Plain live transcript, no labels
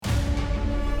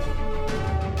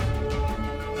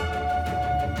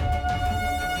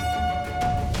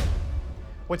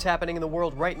What's happening in the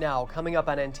world right now, coming up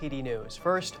on NTD News.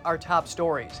 First, our top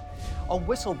stories. A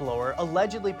whistleblower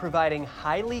allegedly providing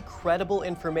highly credible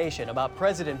information about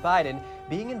President Biden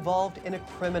being involved in a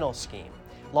criminal scheme.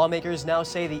 Lawmakers now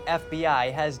say the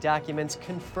FBI has documents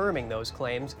confirming those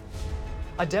claims.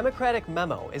 A Democratic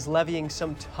memo is levying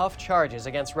some tough charges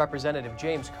against Representative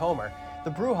James Comer.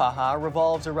 The brouhaha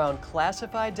revolves around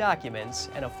classified documents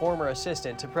and a former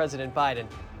assistant to President Biden.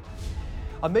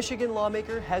 A Michigan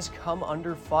lawmaker has come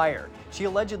under fire. She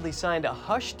allegedly signed a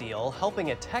hush deal helping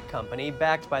a tech company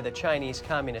backed by the Chinese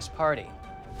Communist Party.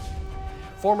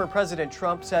 Former President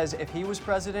Trump says if he was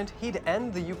president, he'd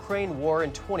end the Ukraine war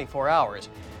in 24 hours.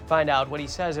 Find out what he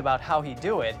says about how he'd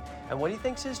do it and what he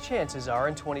thinks his chances are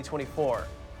in 2024.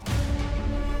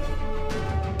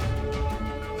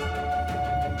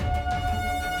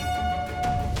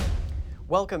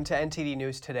 Welcome to NTD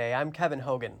News Today. I'm Kevin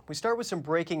Hogan. We start with some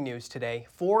breaking news today.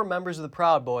 4 members of the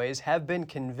Proud Boys have been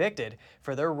convicted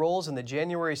for their roles in the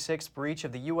January 6th breach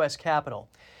of the U.S. Capitol.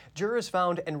 Jurors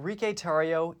found Enrique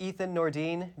Tarrio, Ethan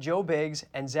Nordine, Joe Biggs,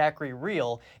 and Zachary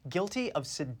Reel guilty of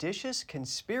seditious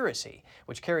conspiracy,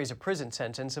 which carries a prison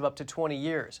sentence of up to 20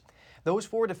 years. Those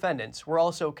 4 defendants were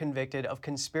also convicted of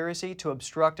conspiracy to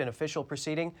obstruct an official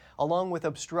proceeding, along with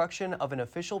obstruction of an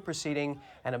official proceeding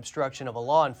and obstruction of a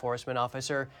law enforcement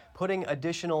officer, putting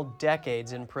additional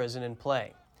decades in prison in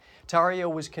play.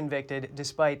 Tarrio was convicted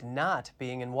despite not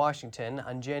being in Washington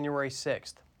on January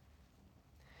 6th.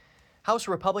 House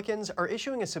Republicans are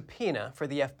issuing a subpoena for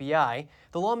the FBI.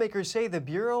 The lawmakers say the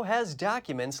Bureau has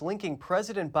documents linking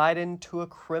President Biden to a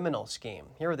criminal scheme.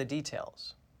 Here are the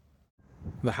details.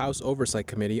 The House Oversight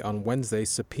Committee on Wednesday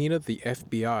subpoenaed the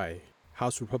FBI.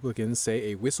 House Republicans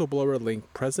say a whistleblower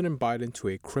linked President Biden to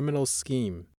a criminal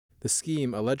scheme. The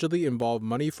scheme allegedly involved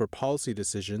money for policy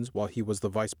decisions while he was the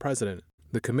vice president.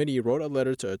 The committee wrote a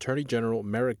letter to Attorney General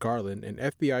Merrick Garland and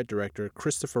FBI Director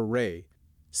Christopher Wray,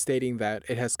 stating that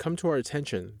it has come to our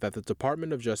attention that the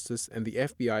Department of Justice and the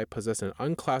FBI possess an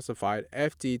unclassified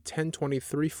FD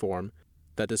 1023 form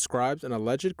that describes an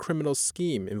alleged criminal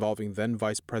scheme involving then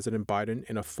Vice President Biden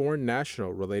and a foreign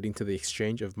national relating to the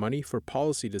exchange of money for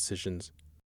policy decisions.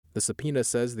 The subpoena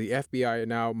says the FBI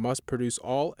now must produce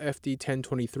all FD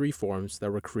 1023 forms that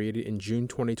were created in June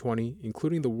 2020,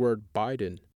 including the word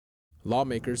Biden.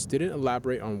 Lawmakers didn't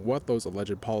elaborate on what those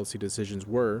alleged policy decisions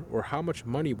were or how much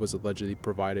money was allegedly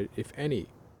provided, if any.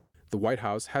 The White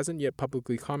House hasn't yet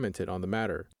publicly commented on the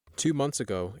matter. 2 months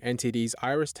ago, NTD's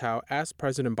Iris Tao asked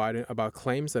President Biden about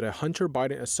claims that a Hunter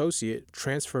Biden associate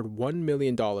transferred $1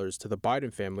 million to the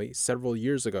Biden family several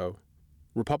years ago.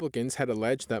 Republicans had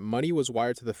alleged that money was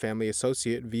wired to the family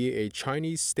associate via a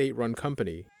Chinese state-run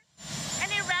company.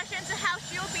 Any reaction to House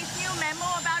GOP's new memo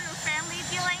about your family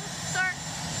dealings, sir?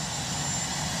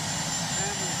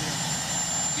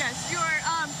 Yes, you're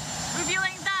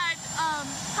revealing that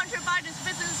Hunter Biden's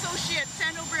business associate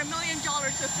sent over $1 million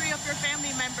to 3 of your family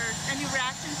members. Any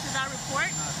reaction to that report?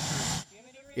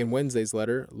 In Wednesday's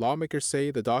letter, lawmakers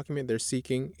say the document they're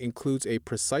seeking includes a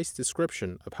precise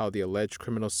description of how the alleged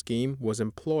criminal scheme was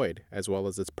employed, as well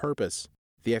as its purpose.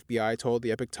 The FBI told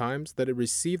the Epoch Times that it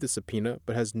received the subpoena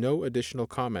but has no additional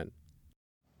comment.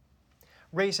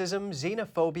 Racism,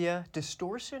 xenophobia,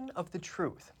 distortion of the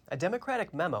truth. A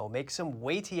Democratic memo makes some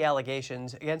weighty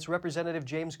allegations against Representative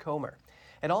James Comer.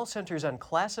 It all centers on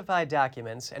classified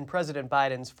documents and President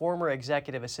Biden's former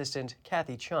executive assistant,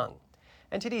 Kathy Chung.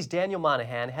 NTD's Daniel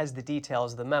Monahan has the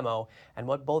details of the memo and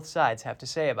what both sides have to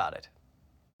say about it.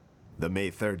 The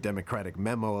May 3rd Democratic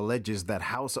memo alleges that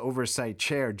House Oversight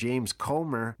Chair James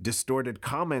Comer distorted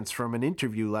comments from an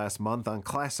interview last month on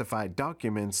classified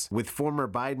documents with former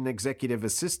Biden executive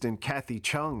assistant Kathy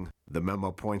Chung. The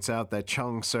memo points out that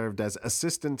Chung served as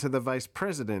assistant to the vice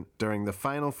president during the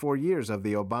final 4 years of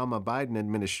the Obama-Biden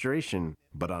administration.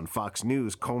 But on Fox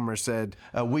News, Comer said,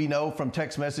 we know from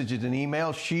text messages and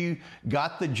emails she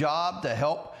got the job to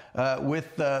help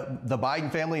with the Biden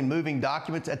family in moving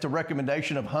documents at the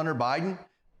recommendation of Hunter Biden.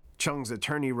 Chung's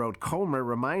attorney wrote Comer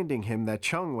reminding him that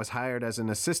Chung was hired as an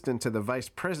assistant to the vice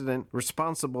president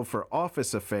responsible for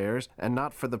office affairs and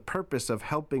not for the purpose of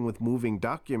helping with moving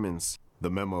documents. The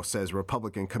memo says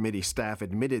Republican committee staff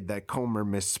admitted that Comer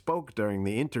misspoke during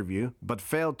the interview, but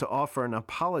failed to offer an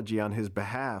apology on his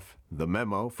behalf. The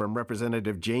memo from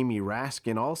Representative Jamie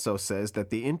Raskin also says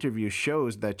that the interview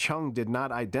shows that Chung did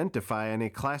not identify any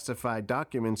classified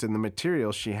documents in the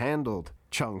material she handled.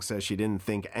 Chung says she didn't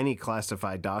think any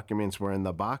classified documents were in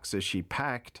the boxes she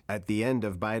packed at the end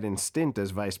of Biden's stint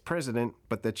as vice president,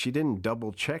 but that she didn't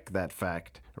double-check that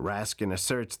fact. Raskin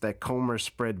asserts that Comer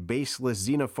spread baseless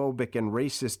xenophobic and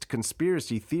racist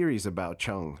conspiracy theories about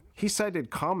Chung. He cited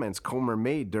comments Comer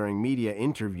made during media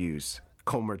interviews.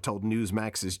 Comer told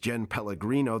Newsmax's Jen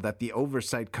Pellegrino that the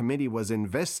Oversight Committee was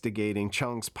investigating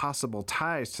Chung's possible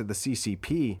ties to the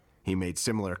CCP. He made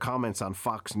similar comments on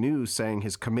Fox News, saying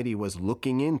his committee was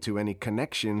looking into any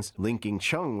connections linking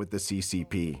Chung with the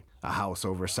CCP. A House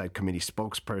Oversight Committee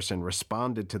spokesperson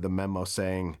responded to the memo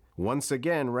saying, "Once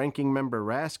again, Ranking Member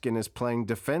Raskin is playing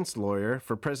defense lawyer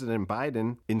for President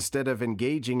Biden instead of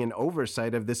engaging in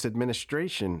oversight of this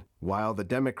administration. While the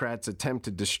Democrats attempt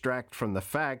to distract from the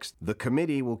facts, the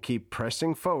committee will keep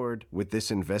pressing forward with this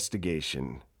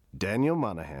investigation." Daniel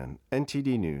Monahan,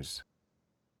 NTD News.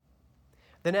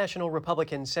 The National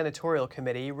Republican Senatorial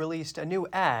Committee released a new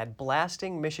ad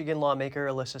blasting Michigan lawmaker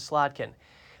Elissa Slotkin.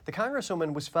 The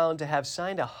Congresswoman was found to have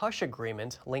signed a hush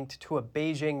agreement linked to a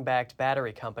Beijing-backed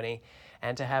battery company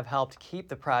and to have helped keep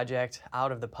the project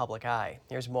out of the public eye.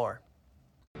 Here's more.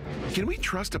 Can we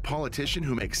trust a politician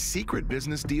who makes secret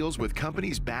business deals with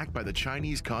companies backed by the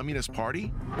Chinese Communist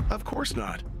Party? Of course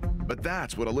not. But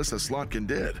that's what Elissa Slotkin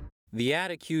did. The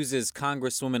ad accuses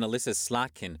Congresswoman Elissa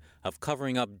Slotkin of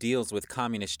covering up deals with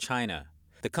Communist China.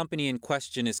 The company in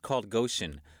question is called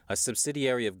Goshen, a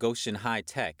subsidiary of Goshen High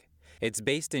Tech. It's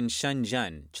based in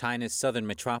Shenzhen, China's southern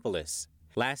metropolis.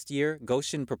 Last year,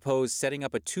 Goshen proposed setting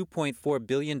up a $2.4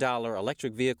 billion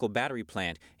electric vehicle battery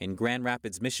plant in Grand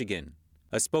Rapids, Michigan.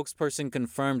 A spokesperson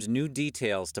confirmed new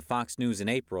details to Fox News in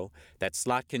April that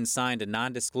Slotkin signed a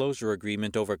non-disclosure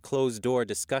agreement over closed-door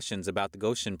discussions about the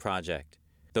Goshen project.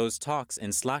 Those talks, in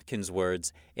Slotkin's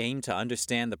words, aimed to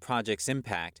understand the project's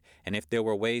impact and if there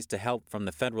were ways to help from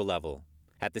the federal level.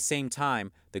 At the same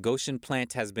time, the Goshen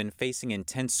plant has been facing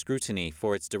intense scrutiny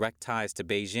for its direct ties to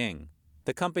Beijing.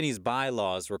 The company's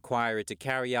bylaws require it to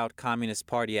carry out Communist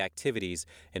Party activities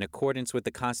in accordance with the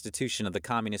Constitution of the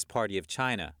Communist Party of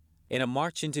China. In a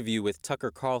March interview with Tucker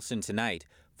Carlson tonight,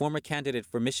 former candidate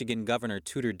for Michigan Governor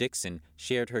Tudor Dixon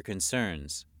shared her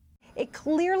concerns. It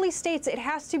clearly states it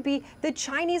has to be the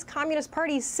Chinese Communist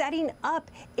Party setting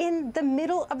up in the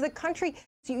middle of the country.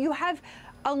 So you have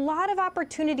a lot of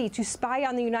opportunity to spy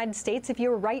on the United States if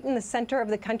you're right in the center of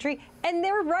the country, and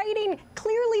they're writing,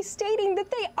 clearly stating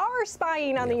that they are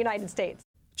spying on the United States.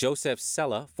 Joseph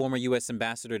Sella, former U.S.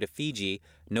 ambassador to Fiji,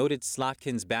 noted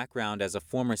Slotkin's background as a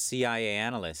former CIA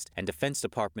analyst and Defense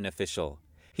Department official.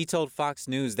 He told Fox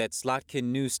News that Slotkin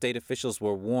knew state officials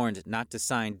were warned not to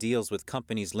sign deals with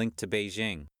companies linked to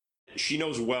Beijing. She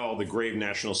knows well the grave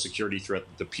national security threat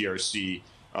that the PRC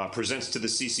presents to the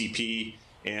CCP,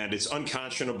 and it's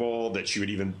unconscionable that she would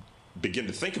even begin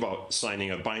to think about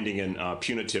signing a binding and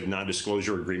punitive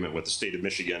non-disclosure agreement with the state of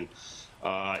Michigan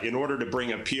in order to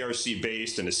bring a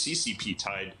PRC-based and a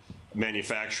CCP-tied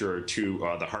manufacturer to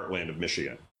the heartland of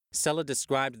Michigan. Sella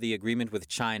described the agreement with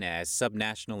China as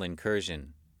subnational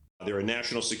incursion. They're a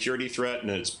national security threat,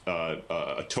 and it's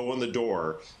a toe in the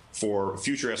door for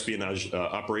future espionage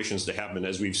operations to happen,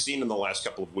 as we've seen in the last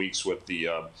couple of weeks with the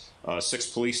 6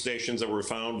 police stations that were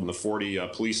found and the 40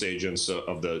 police agents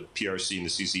of the PRC and the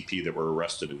CCP that were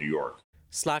arrested in New York.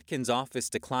 Slotkin's office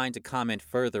declined to comment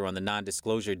further on the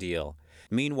non-disclosure deal.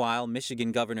 Meanwhile,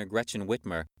 Michigan Governor Gretchen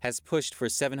Whitmer has pushed for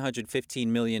 $715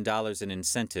 million in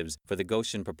incentives for the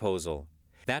Goshen proposal.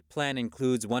 That plan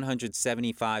includes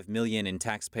 $175 million in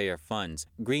taxpayer funds,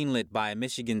 greenlit by a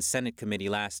Michigan Senate committee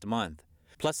last month,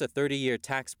 plus a 30-year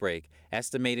tax break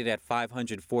estimated at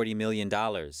 $540 million.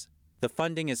 The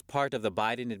funding is part of the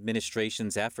Biden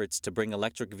administration's efforts to bring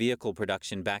electric vehicle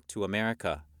production back to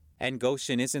America. And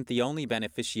Goshen isn't the only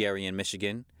beneficiary in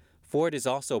Michigan. Ford is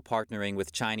also partnering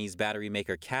with Chinese battery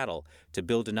maker CATL to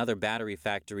build another battery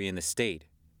factory in the state.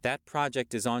 That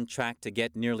project is on track to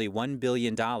get nearly $1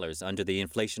 billion under the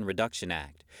Inflation Reduction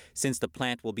Act, since the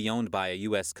plant will be owned by a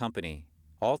U.S. company.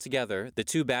 Altogether, the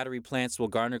 2 battery plants will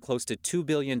garner close to $2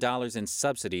 billion in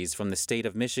subsidies from the state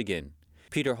of Michigan.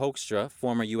 Peter Hoekstra,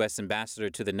 former U.S. ambassador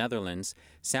to the Netherlands,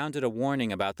 sounded a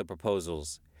warning about the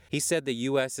proposals. He said the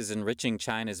U.S. is enriching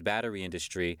China's battery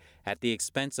industry at the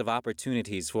expense of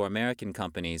opportunities for American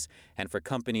companies and for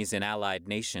companies in allied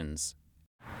nations.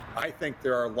 I think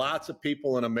there are lots of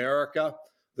people in America.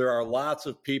 There are lots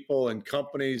of people and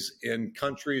companies in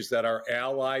countries that are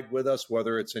allied with us,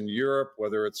 whether it's in Europe,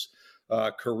 whether it's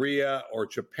Korea or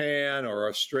Japan or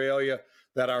Australia,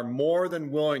 that are more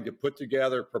than willing to put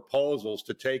together proposals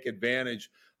to take advantage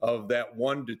of that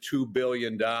 $1 to $2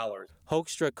 billion.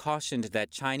 Hoekstra cautioned that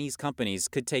Chinese companies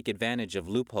could take advantage of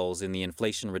loopholes in the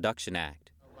Inflation Reduction Act.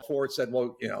 Ford said,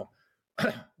 well,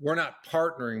 we're not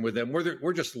partnering with them.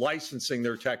 We're just licensing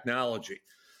their technology.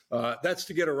 That's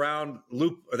to get around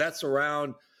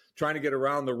trying to get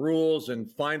around the rules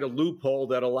and find a loophole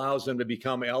that allows them to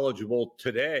become eligible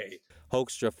today.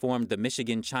 Hoekstra formed the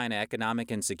Michigan-China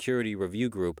Economic and Security Review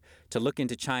Group to look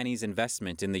into Chinese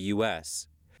investment in the U.S.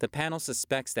 The panel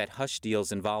suspects that hush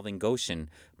deals involving Goshen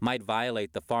might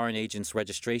violate the Foreign Agents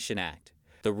Registration Act.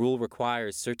 The rule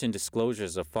requires certain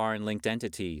disclosures of foreign-linked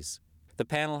entities. The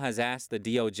panel has asked the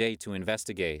DOJ to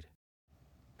investigate.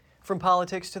 From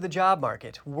politics to the job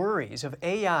market, worries of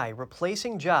AI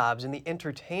replacing jobs in the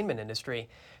entertainment industry.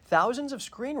 Thousands of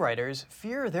screenwriters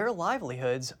fear their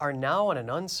livelihoods are now on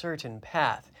an uncertain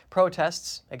path.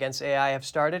 Protests against AI have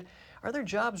started. Are their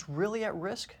jobs really at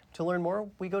risk? To learn more,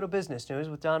 we go to Business News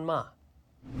with Don Ma.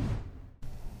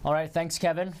 All right, thanks,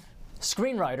 Kevin.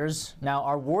 Screenwriters now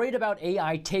are worried about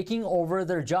AI taking over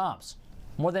their jobs.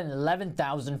 More than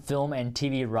 11,000 film and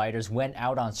TV writers went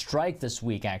out on strike this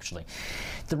week, actually.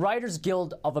 The Writers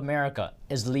Guild of America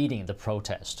is leading the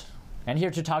protest. And here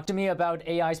to talk to me about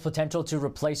AI's potential to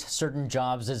replace certain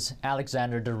jobs is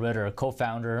Alexander de Ritter,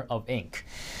 co-founder of Inc.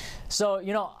 So,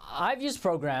 I've used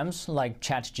programs like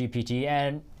ChatGPT,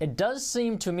 and it does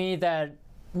seem to me that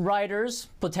writers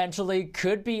potentially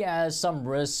could be at some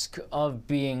risk of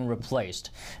being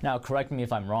replaced. Now, correct me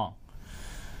if I'm wrong.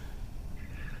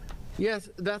 Yes,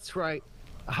 that's right.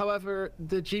 However,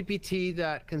 the GPT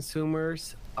that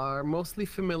consumers are mostly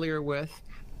familiar with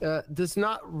does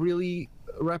not really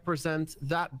represent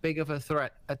that big of a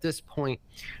threat at this point.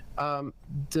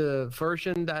 The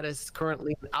version that is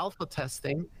currently in alpha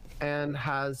testing and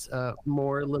has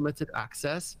more limited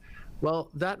access, well,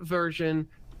 that version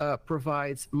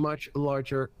provides much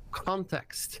larger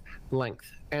context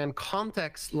length. And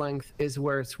context length is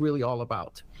where it's really all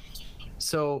about.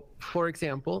 So, for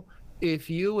example,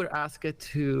 if you would ask it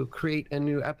to create a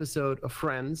new episode of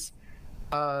Friends,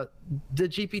 the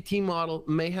GPT model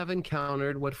may have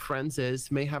encountered what Friends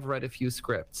is, may have read a few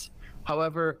scripts.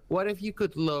 However, what if you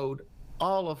could load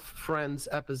all of Friends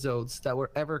episodes that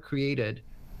were ever created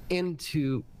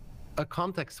into a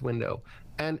context window,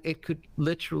 and it could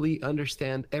literally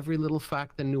understand every little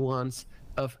fact and nuance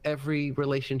of every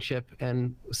relationship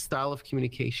and style of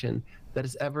communication that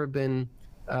has ever been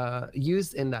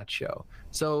used in that show.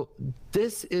 So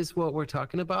this is what we're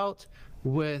talking about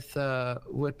with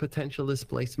potential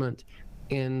displacement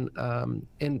in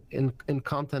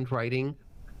content writing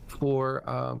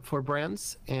for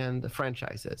brands and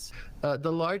franchises.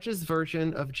 The largest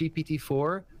version of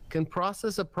GPT-4 can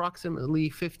process approximately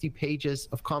 50 pages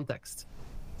of context.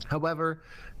 However,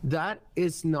 that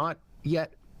is not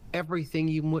yet everything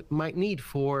you might need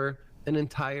for an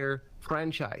entire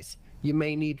franchise. You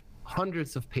may need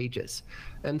hundreds of pages,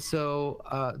 and so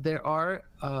there are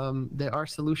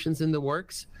solutions in the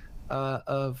works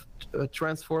of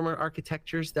transformer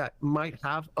architectures that might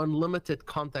have unlimited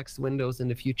context windows in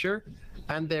the future,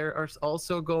 and there are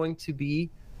also going to be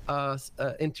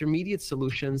intermediate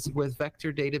solutions with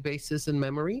vector databases and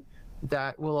memory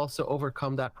that will also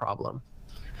overcome that problem.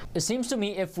 It seems to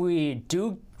me if we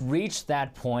do reach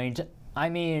that point,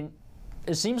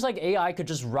 it seems like AI could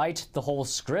just write the whole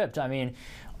script.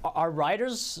 Are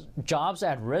writers' jobs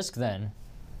at risk then?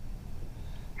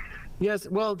 Yes,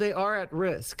 well, they are at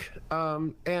risk,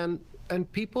 and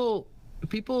people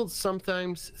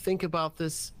sometimes think about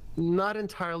this not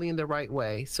entirely in the right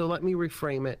way. So let me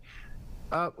reframe it.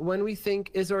 When we think,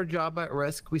 is our job at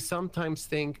risk, we sometimes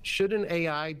think, should an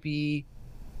AI be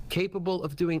capable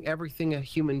of doing everything a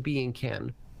human being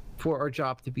can for our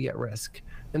job to be at risk?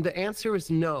 And the answer is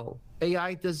no.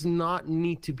 AI does not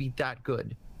need to be that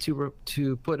good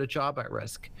to put a job at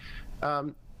risk.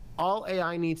 All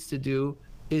AI needs to do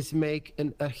is make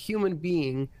a human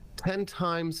being 10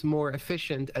 times more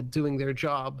efficient at doing their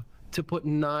job to put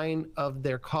 9 of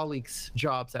their colleagues'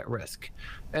 jobs at risk.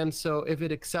 And so if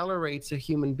it accelerates a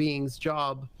human being's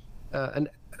job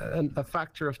a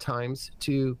factor of times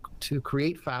to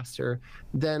create faster,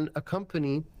 then a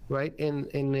company, right, in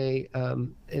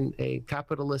a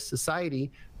capitalist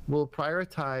society will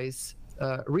prioritize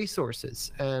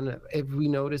resources. And if we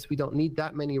notice we don't need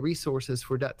that many resources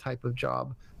for that type of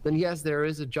job, then yes, there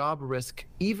is a job risk,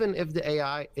 even if the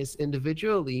AI is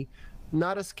individually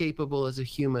not as capable as a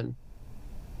human.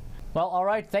 Well, all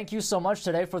right. Thank you so much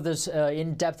today for this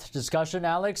in-depth discussion,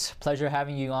 Alex. Pleasure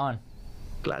having you on.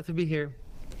 Glad to be here.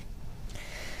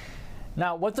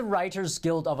 Now, what the Writers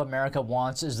Guild of America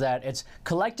wants is that its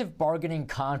collective bargaining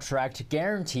contract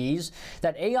guarantees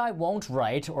that AI won't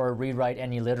write or rewrite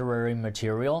any literary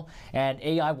material, and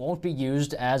AI won't be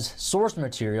used as source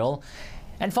material,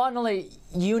 And finally,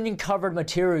 union-covered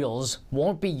materials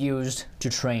won't be used to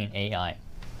train AI.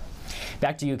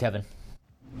 Back to you, Kevin.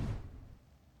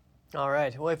 All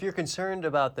right. Well, if you're concerned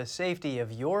about the safety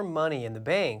of your money in the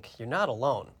bank, you're not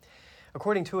alone.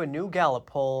 According to a new Gallup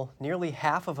poll, nearly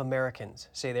half of Americans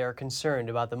say they are concerned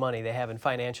about the money they have in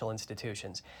financial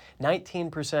institutions.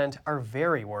 19% are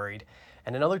very worried,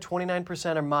 and another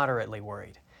 29% are moderately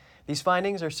worried. These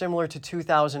findings are similar to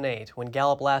 2008, when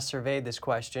Gallup last surveyed this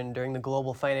question during the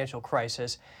global financial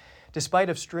crisis. Despite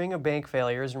a string of bank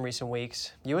failures in recent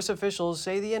weeks, U.S. officials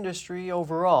say the industry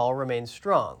overall remains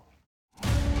strong.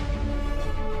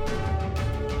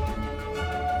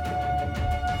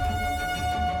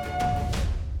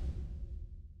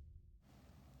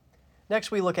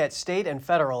 Next, we look at state and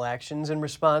federal actions in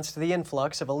response to the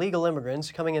influx of illegal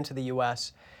immigrants coming into the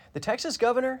U.S. The Texas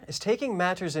governor is taking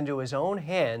matters into his own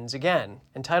hands again,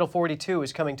 and Title 42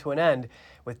 is coming to an end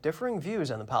with differing views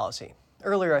on the policy.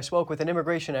 Earlier, I spoke with an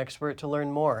immigration expert to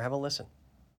learn more. Have a listen.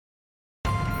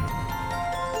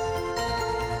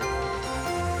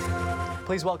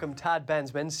 Please welcome Todd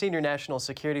Bensman, Senior National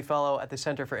Security Fellow at the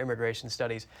Center for Immigration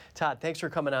Studies. Todd, thanks for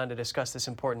coming on to discuss this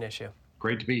important issue.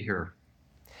 Great to be here.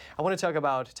 I want to talk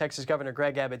about Texas Governor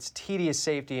Greg Abbott's tedious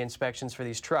safety inspections for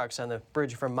these trucks on the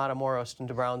bridge from Matamoros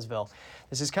into Brownsville.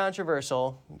 This is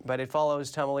controversial, but it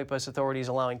follows Tamaulipas authorities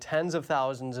allowing tens of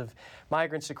thousands of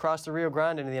migrants to cross the Rio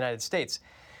Grande into the United States.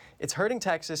 It's hurting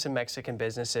Texas and Mexican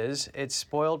businesses. It's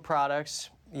spoiled products.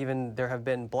 Even there have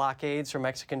been blockades for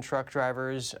Mexican truck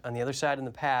drivers on the other side in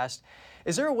the past.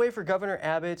 Is there a way for Governor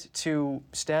Abbott to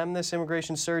stem this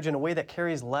immigration surge in a way that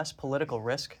carries less political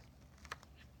risk?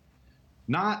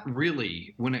 Not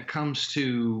really when it comes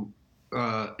to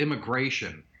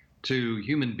immigration, to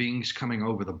human beings coming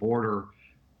over the border.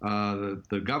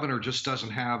 The governor just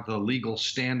doesn't have the legal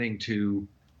standing to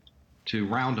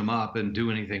round them up and do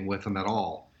anything with them at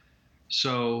all.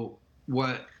 So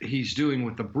what he's doing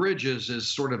with the bridges is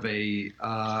sort of a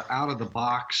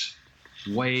out-of-the-box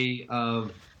way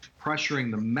of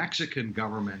pressuring the Mexican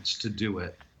governments to do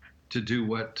it, to do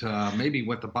what maybe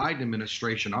what the Biden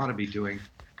administration ought to be doing.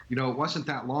 You know, it wasn't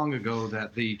that long ago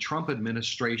that the Trump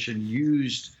administration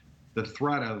used the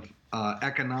threat of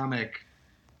economic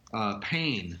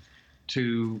pain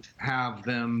to have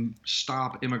them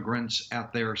stop immigrants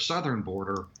at their southern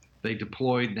border. They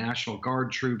deployed National Guard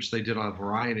troops. They did a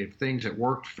variety of things. It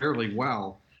worked fairly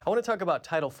well. I want to talk about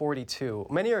Title 42.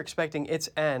 Many are expecting its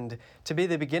end to be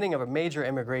the beginning of a major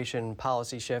immigration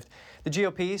policy shift. The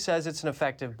GOP says it's an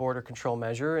effective border control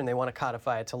measure, and they want to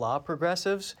codify it to law.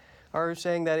 Progressives are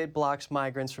saying that it blocks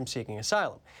migrants from seeking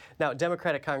asylum. Now,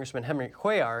 Democratic Congressman Henry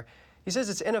Cuellar, he says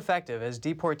it's ineffective as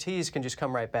deportees can just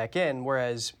come right back in,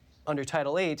 whereas under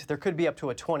Title 8, there could be up to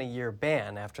a 20-year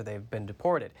ban after they've been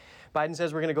deported. Biden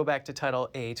says we're going to go back to Title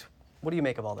 8. What do you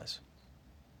make of all this?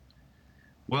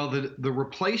 Well, the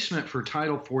replacement for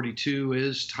Title 42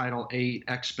 is Title 8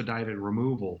 expedited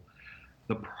removal.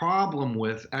 The problem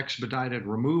with expedited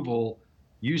removal,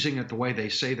 using it the way they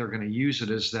say they're going to use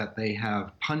it, is that they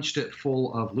have punched it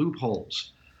full of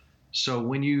loopholes. So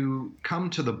when you come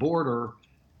to the border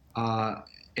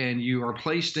and you are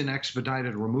placed in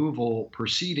expedited removal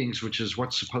proceedings, which is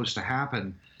what's supposed to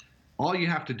happen, all you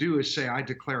have to do is say, I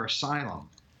declare asylum,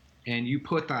 and you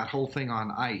put that whole thing on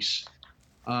ice.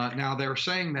 Now, they're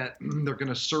saying that they're going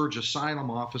to surge asylum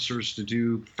officers to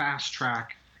do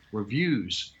fast-track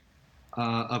reviews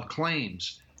of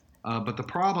claims. But the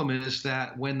problem is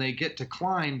that when they get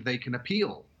declined, they can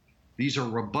appeal. These are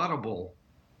rebuttable,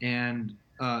 and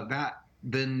that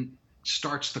then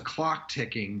starts the clock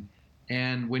ticking.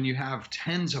 And when you have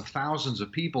tens of thousands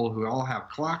of people who all have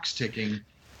clocks ticking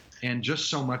and just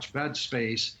so much bed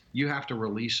space, you have to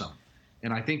release them.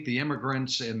 And I think the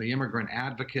immigrants and the immigrant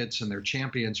advocates and their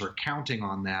champions are counting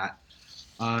on that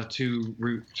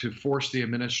to force the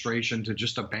administration to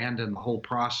just abandon the whole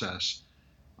process.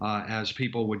 As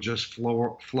people would just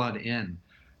flood in.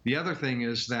 The other thing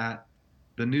is that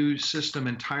the new system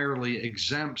entirely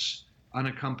exempts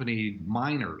unaccompanied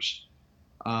minors.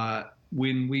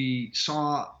 When we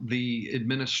saw the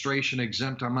administration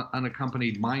exempt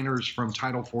unaccompanied minors from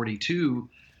Title 42,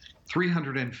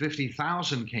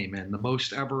 350,000 came in, the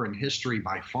most ever in history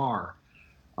by far.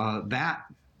 That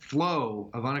flow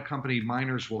of unaccompanied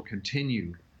minors will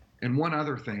continue. And one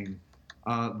other thing,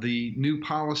 the new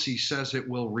policy says it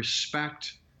will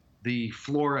respect the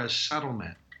Flores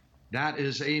settlement. That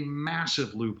is a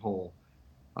massive loophole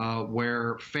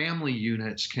where family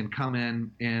units can come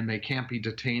in and they can't be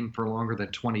detained for longer than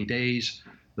 20 days.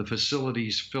 The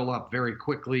facilities fill up very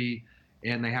quickly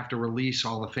and they have to release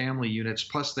all the family units.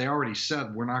 Plus, they already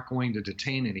said we're not going to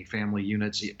detain any family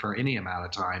units for any amount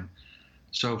of time.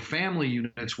 So family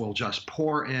units will just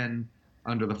pour in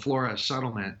under the Flores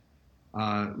settlement,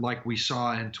 like we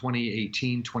saw in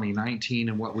 2018, 2019,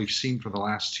 and what we've seen for the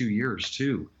last 2 years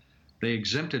too. They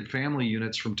exempted family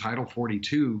units from Title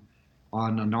 42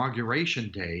 on Inauguration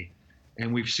Day,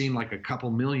 and we've seen like a couple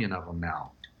million of them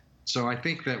now. So I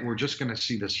think that we're just going to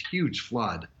see this huge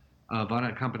flood of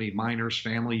unaccompanied minors,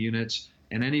 family units,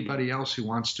 and anybody else who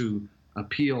wants to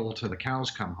appeal to the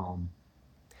cows come home.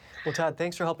 Well, Todd,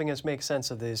 thanks for helping us make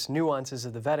sense of these nuances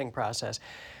of the vetting process.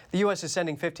 The U.S. is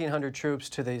sending 1,500 troops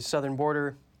to the southern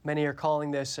border. Many are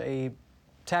calling this a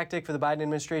tactic for the Biden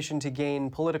administration to gain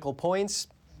political points.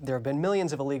 There have been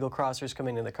millions of illegal crossers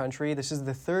coming into the country. This is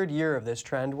the third year of this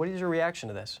trend. What is your reaction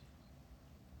to this?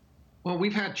 Well,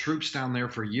 we've had troops down there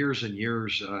for years and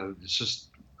years.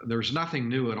 There's nothing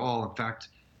new at all. In fact,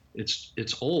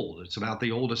 it's old. It's about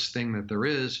the oldest thing that there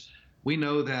is. We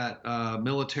know that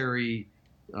military,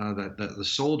 that the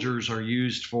soldiers are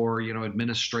used for,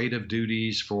 administrative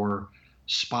duties, for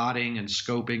spotting and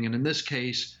scoping. And in this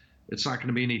case, it's not going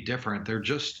to be any different. They're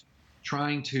just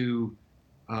trying to,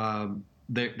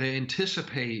 they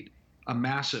anticipate a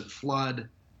massive flood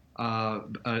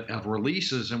of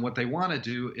releases, and what they want to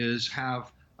do is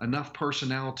have enough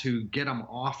personnel to get them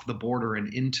off the border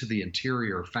and into the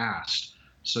interior fast,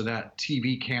 so that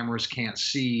TV cameras can't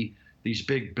see these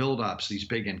big buildups, these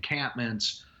big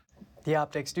encampments. The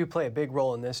optics do play a big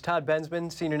role in this. Todd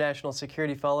Bensman, Senior National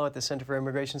Security Fellow at the Center for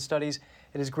Immigration Studies,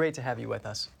 it is great to have you with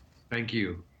us. Thank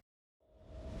you.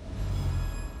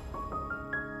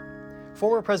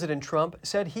 Former President Trump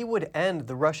said he would end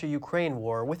the Russia-Ukraine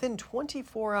war within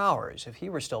 24 hours if he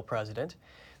were still president.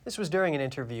 This was during an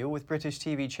interview with British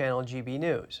TV channel GB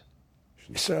News.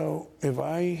 So if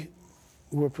I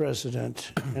were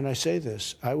president, and I say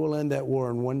this, I will end that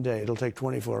war in one day. It'll take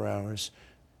 24 hours.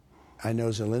 I know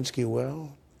Zelensky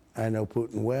well. I know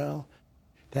Putin well.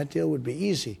 That deal would be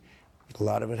easy. A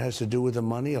lot of it has to do with the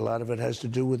money. A lot of it has to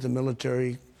do with the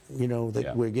military,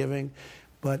 that we're giving.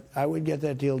 But I would get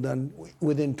that deal done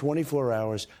within 24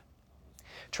 hours.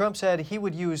 Trump said he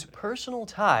would use personal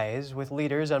ties with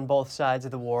leaders on both sides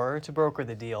of the war to broker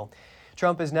the deal.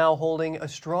 Trump is now holding a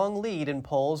strong lead in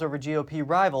polls over GOP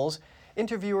rivals.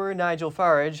 Interviewer Nigel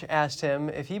Farage asked him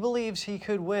if he believes he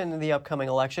could win the upcoming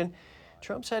election.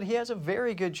 Trump said he has a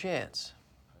very good chance.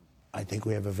 I think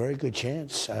we have a very good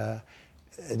chance.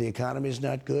 The economy is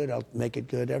not good. I'll make it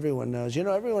good. Everyone knows.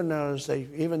 Everyone knows.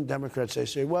 Even Democrats, they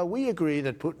say, well, we agree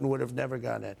that Putin would have never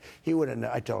gone in. He would have.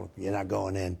 I told him, you're not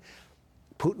going in.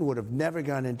 Putin would have never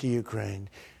gone into Ukraine.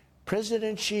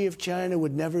 President Xi of China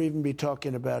would never even be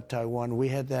talking about Taiwan. We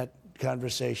had that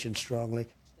conversation strongly.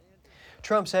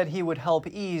 Trump said he would help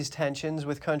ease tensions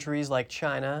with countries like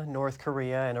China, North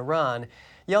Korea, and Iran.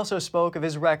 He also spoke of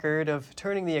his record of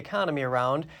turning the economy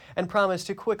around and promised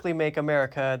to quickly make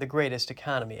America the greatest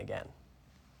economy again.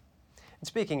 And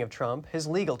speaking of Trump, his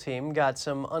legal team got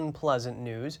some unpleasant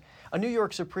news. A New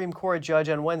York Supreme Court judge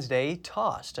on Wednesday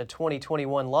tossed a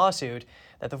 2021 lawsuit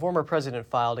that the former president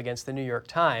filed against the New York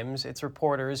Times, its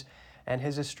reporters, and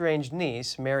his estranged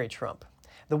niece, Mary Trump.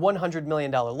 The $100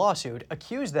 million lawsuit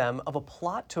accused them of a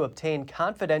plot to obtain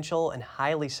confidential and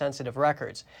highly sensitive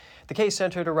records. The case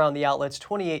centered around the outlet's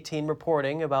 2018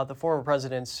 reporting about the former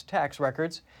president's tax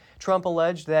records. Trump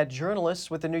alleged that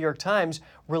journalists with the New York Times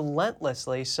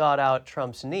relentlessly sought out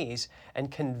Trump's niece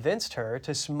and convinced her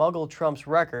to smuggle Trump's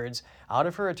records out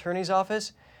of her attorney's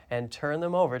office and turn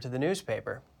them over to the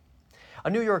newspaper. A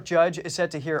New York judge is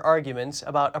set to hear arguments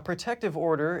about a protective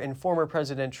order in former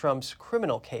President Trump's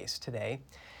criminal case today.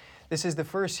 This is the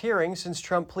first hearing since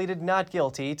Trump pleaded not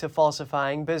guilty to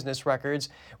falsifying business records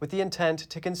with the intent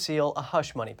to conceal a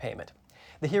hush money payment.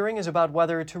 The hearing is about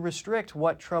whether to restrict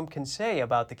what Trump can say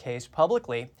about the case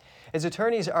publicly. His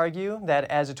attorneys argue that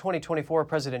as a 2024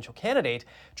 presidential candidate,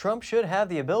 Trump should have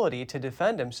the ability to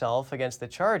defend himself against the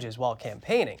charges while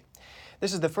campaigning.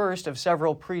 This is the first of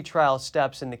several pre-trial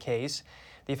steps in the case.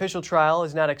 The official trial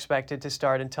is not expected to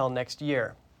start until next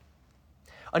year.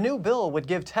 A new bill would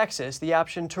give Texas the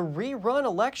option to rerun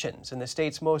elections in the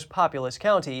state's most populous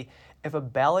county if a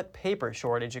ballot paper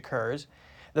shortage occurs.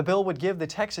 The bill would give the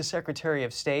Texas Secretary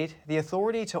of State the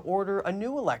authority to order a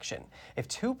new election if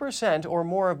 2% or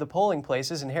more of the polling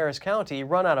places in Harris County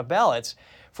run out of ballots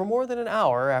for more than an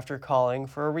hour after calling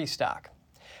for a restock.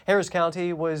 Harris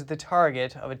County was the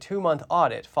target of a 2-month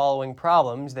audit following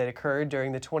problems that occurred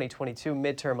during the 2022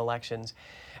 midterm elections.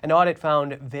 An audit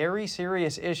found very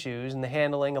serious issues in the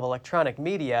handling of electronic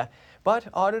media, but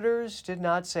auditors did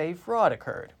not say fraud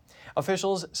occurred.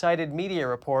 Officials cited media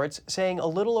reports saying a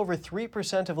little over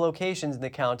 3% of locations in the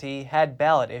county had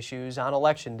ballot issues on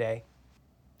Election Day.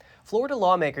 Florida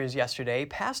lawmakers yesterday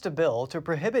passed a bill to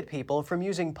prohibit people from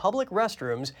using public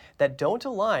restrooms that don't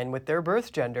align with their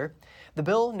birth gender. The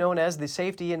bill, known as the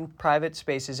Safety in Private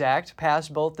Spaces Act,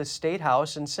 passed both the State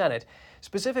House and Senate.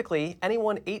 Specifically,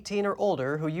 anyone 18 or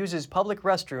older who uses public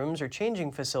restrooms or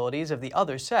changing facilities of the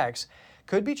other sex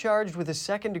could be charged with a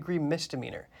second-degree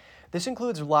misdemeanor. This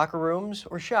includes locker rooms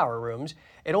or shower rooms.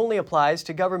 It only applies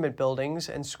to government buildings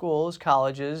and schools,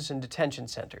 colleges, and detention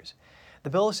centers. The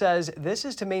bill says this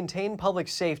is to maintain public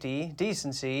safety,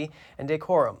 decency, and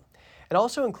decorum. It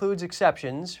also includes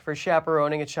exceptions for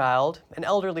chaperoning a child, an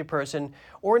elderly person,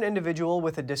 or an individual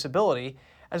with a disability,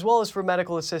 as well as for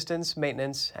medical assistance,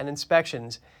 maintenance, and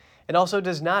inspections. It also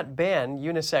does not ban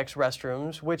unisex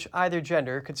restrooms, which either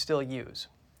gender could still use.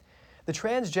 The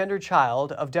transgender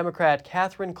child of Democrat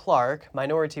Catherine Clark,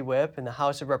 minority whip in the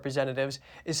House of Representatives,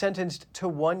 is sentenced to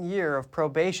 1 year of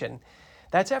probation.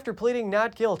 That's after pleading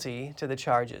not guilty to the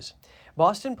charges.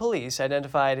 Boston police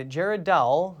identified Jared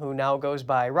Dowell, who now goes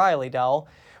by Riley Dowell,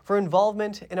 for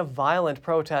involvement in a violent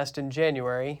protest in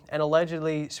January and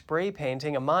allegedly spray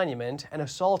painting a monument and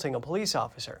assaulting a police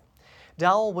officer.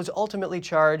 Dowell was ultimately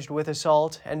charged with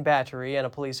assault and battery on a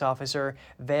police officer,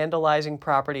 vandalizing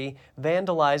property,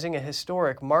 vandalizing a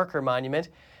historic marker monument,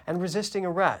 and resisting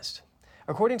arrest.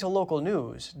 According to local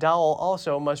news, Dowell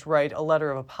also must write a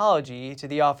letter of apology to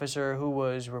the officer who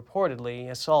was reportedly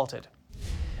assaulted.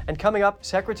 And coming up,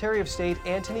 Secretary of State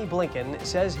Antony Blinken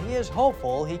says he is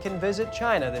hopeful he can visit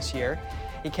China this year.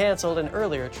 He canceled an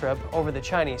earlier trip over the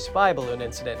Chinese spy balloon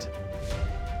incident.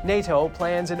 NATO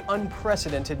plans an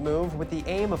unprecedented move with the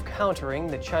aim of countering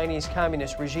the Chinese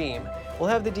communist regime. We'll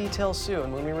have the details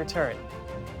soon when we return.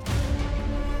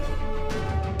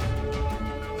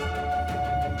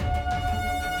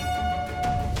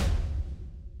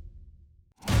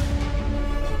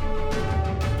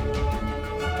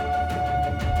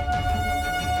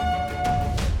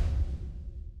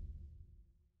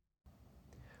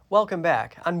 Welcome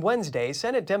back. On Wednesday,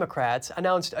 Senate Democrats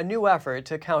announced a new effort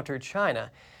to counter China.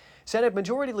 Senate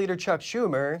Majority Leader Chuck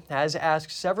Schumer has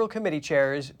asked several committee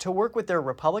chairs to work with their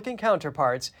Republican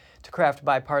counterparts to craft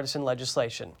bipartisan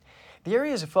legislation. The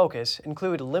areas of focus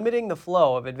include limiting the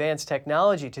flow of advanced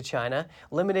technology to China,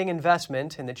 limiting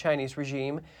investment in the Chinese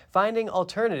regime, finding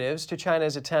alternatives to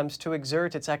China's attempts to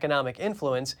exert its economic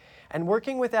influence, and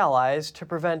working with allies to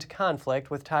prevent conflict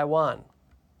with Taiwan.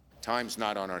 Time's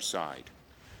not on our side.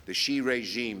 The Xi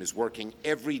regime is working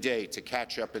every day to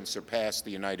catch up and surpass the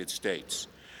United States.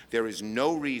 There is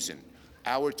no reason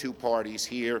our two parties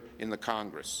here in the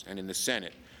Congress and in the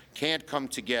Senate can't come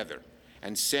together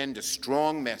and send a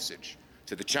strong message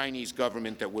to the Chinese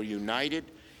government that we're united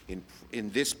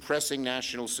in this pressing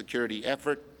national security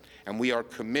effort, and we are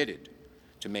committed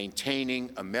to maintaining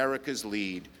America's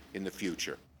lead in the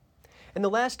future. In the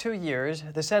last 2 years,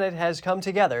 the Senate has come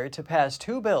together to pass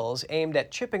 2 bills aimed at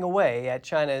chipping away at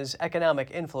China's economic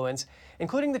influence,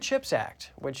 including the CHIPS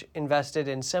Act, which invested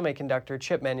in semiconductor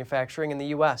chip manufacturing in the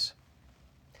U.S.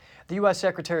 The U.S.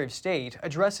 Secretary of State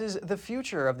addresses the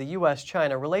future of the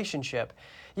U.S.-China relationship.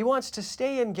 He wants to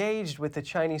stay engaged with the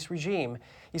Chinese regime.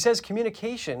 He says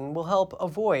communication will help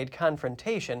avoid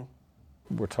confrontation.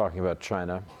 We're talking about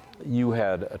China. You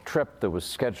had a trip that was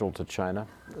scheduled to China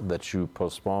that you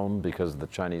postponed because of the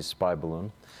Chinese spy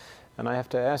balloon. And I have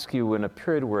to ask you, in a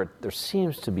period where there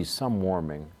seems to be some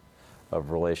warming of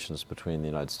relations between the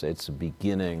United States, the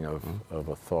beginning of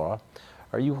a thaw,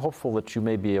 are you hopeful that you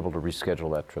may be able to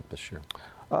reschedule that trip this year?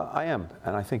 I am,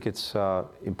 and I think it's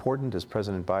important, as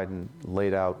President Biden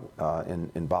laid out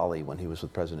in Bali when he was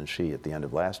with President Xi at the end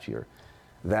of last year,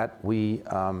 that we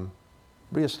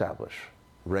reestablish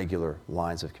regular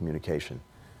lines of communication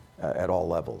at all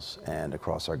levels and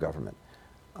across our government.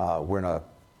 We're in a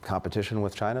competition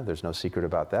with China, there's no secret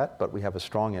about that, but we have a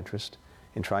strong interest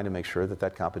in trying to make sure that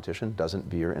that competition doesn't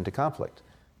veer into conflict.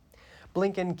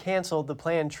 Blinken canceled the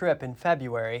planned trip in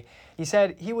February. He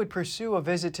said he would pursue a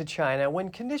visit to China when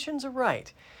conditions are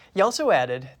right. He also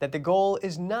added that the goal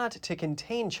is not to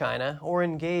contain China or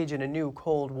engage in a new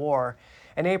Cold War.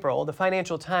 In April, the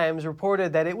Financial Times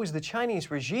reported that it was the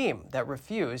Chinese regime that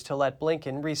refused to let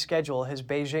Blinken reschedule his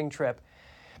Beijing trip.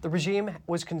 The regime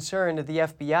was concerned that the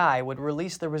FBI would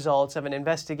release the results of an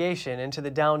investigation into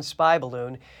the downed spy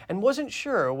balloon and wasn't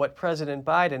sure what President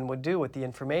Biden would do with the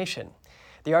information.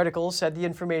 The article said the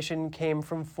information came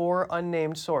from 4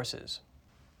 unnamed sources.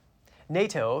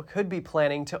 NATO could be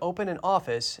planning to open an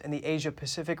office in the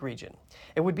Asia-Pacific region.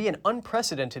 It would be an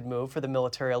unprecedented move for the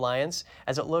military alliance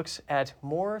as it looks at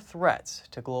more threats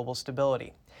to global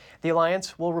stability. The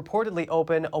alliance will reportedly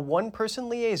open a 1-person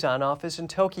liaison office in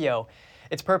Tokyo.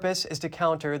 Its purpose is to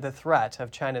counter the threat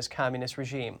of China's communist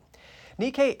regime.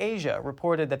 Nikkei Asia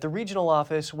reported that the regional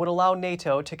office would allow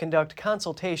NATO to conduct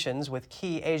consultations with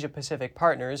key Asia-Pacific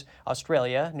partners,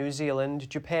 Australia, New Zealand,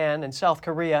 Japan, and South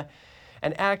Korea,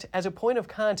 and act as a point of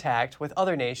contact with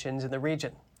other nations in the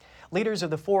region. Leaders of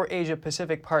the 4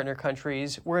 Asia-Pacific partner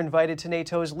countries were invited to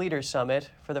NATO's Leaders Summit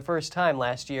for the first time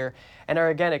last year and are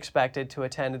again expected to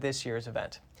attend this year's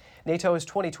event. NATO's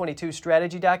 2022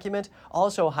 strategy document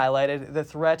also highlighted the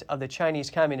threat of the Chinese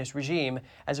Communist regime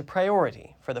as a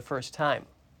priority for the first time.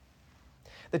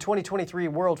 The 2023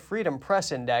 World Freedom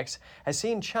Press Index has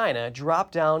seen China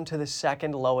drop down to the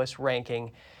second lowest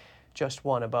ranking, just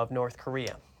one above North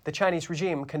Korea. The Chinese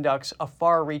regime conducts a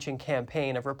far-reaching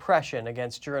campaign of repression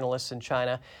against journalists in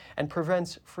China and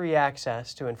prevents free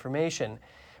access to information.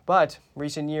 But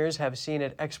recent years have seen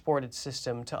it export its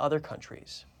system to other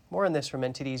countries. More on this from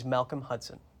NTD's Malcolm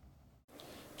Hudson.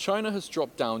 China has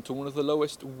dropped down to one of the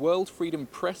lowest World Freedom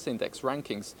Press Index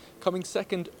rankings, coming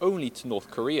second only to North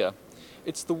Korea.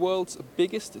 It's the world's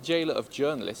biggest jailer of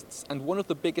journalists and one of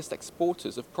the biggest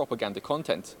exporters of propaganda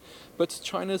content. But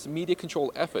China's media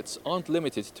control efforts aren't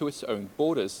limited to its own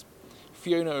borders.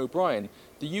 Fiona O'Brien,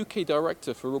 the UK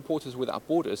director for Reporters Without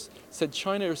Borders, said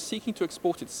China is seeking to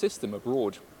export its system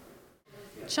abroad.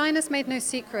 China's made no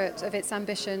secret of its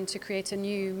ambition to create a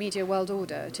new media world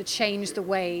order, to change the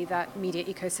way that media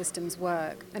ecosystems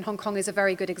work. And Hong Kong is a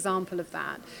very good example of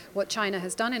that. What China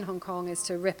has done in Hong Kong is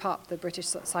to rip up the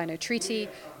British-Sino Treaty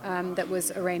that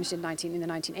was arranged in the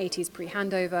 1980s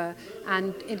pre-handover,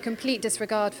 and in complete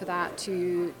disregard for that,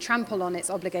 to trample on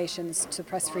its obligations to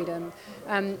press freedom.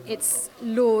 Its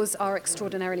laws are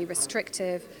extraordinarily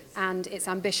restrictive, and its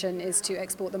ambition is to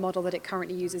export the model that it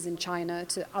currently uses in China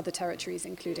to other territories,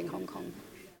 including Hong Kong.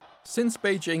 Since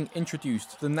Beijing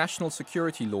introduced the national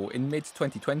security law in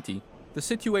mid-2020, the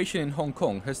situation in Hong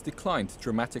Kong has declined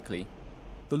dramatically.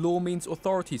 The law means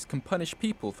authorities can punish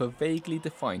people for vaguely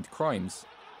defined crimes,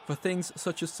 for things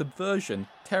such as subversion,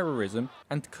 terrorism,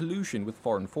 and collusion with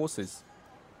foreign forces.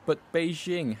 But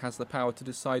Beijing has the power to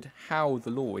decide how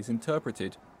the law is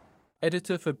interpreted.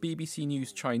 Editor for BBC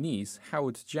News Chinese,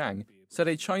 Howard Jiang, said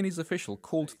a Chinese official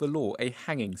called the law a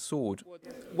hanging sword.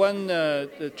 When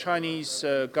the Chinese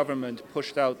government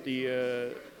pushed out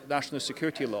the national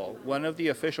security law, one of the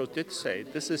officials did say,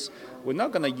 we're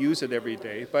not going to use it every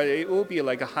day, but it will be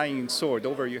like a hanging sword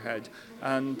over your head.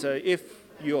 And if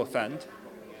you offend,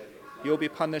 you'll be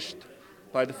punished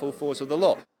by the full force of the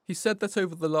law. He said that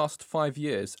over the last 5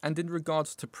 years, and in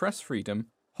regards to press freedom,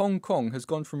 Hong Kong has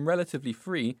gone from relatively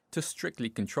free to strictly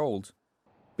controlled.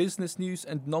 Business news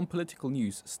and non-political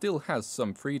news still has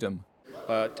some freedom.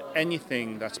 But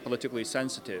anything that's politically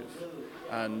sensitive,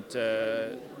 and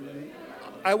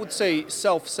I would say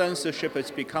self-censorship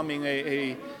is becoming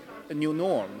a new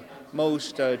norm.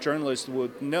 Most journalists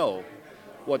would know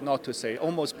what not to say,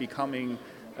 almost becoming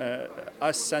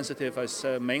as sensitive as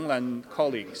mainland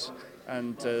colleagues.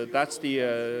 And that's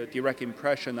the direct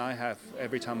impression I have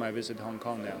every time I visit Hong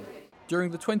Kong now.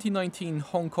 During the 2019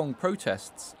 Hong Kong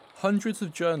protests, hundreds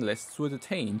of journalists were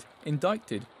detained,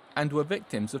 indicted, and were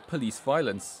victims of police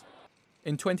violence.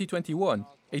 In 2021,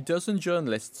 a dozen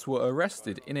journalists were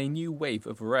arrested in a new wave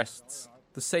of arrests,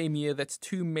 the same year that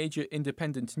 2 major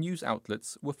independent news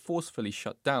outlets were forcefully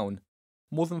shut down.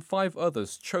 More than 5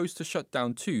 others chose to shut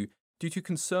down too due to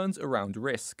concerns around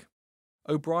risk.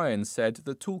 O'Brien said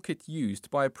the toolkit used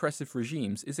by oppressive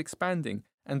regimes is expanding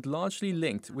and largely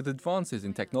linked with advances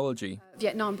in technology.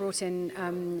 Vietnam brought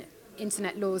in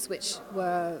internet laws which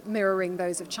were mirroring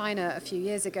those of China a few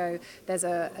years ago. There's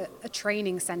a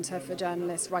training centre for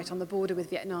journalists right on the border with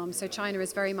Vietnam, so China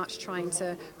is very much trying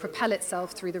to propel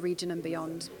itself through the region and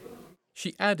beyond.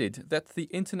 She added that the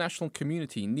international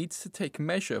community needs to take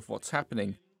measure of what's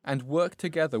happening and work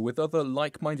together with other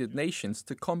like-minded nations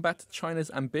to combat China's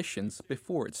ambitions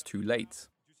before it's too late.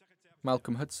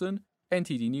 Malcolm Hudson,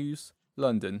 NTD News,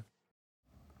 London.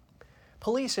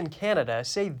 Police in Canada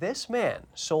say this man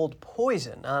sold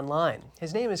poison online.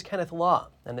 His name is Kenneth Law,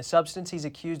 and the substance he's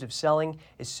accused of selling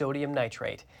is sodium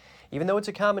nitrate. Even though it's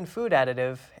a common food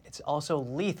additive, it's also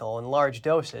lethal in large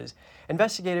doses.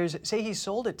 Investigators say he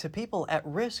sold it to people at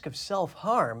risk of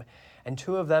self-harm, and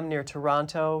 2 of them near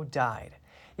Toronto died.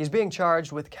 He's being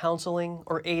charged with counseling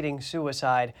or aiding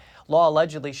suicide. Law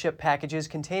allegedly shipped packages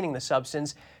containing the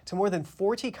substance to more than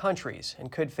 40 countries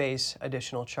and could face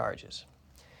additional charges.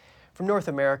 From North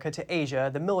America to Asia,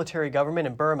 the military government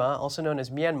in Burma, also known as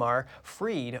Myanmar,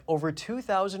 freed over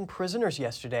 2,000 prisoners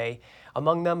yesterday,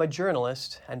 among them a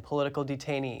journalist and political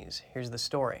detainees. Here's the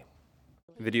story.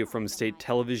 Video from state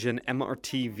television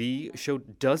MRTV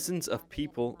showed dozens of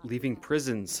people leaving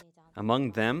prisons.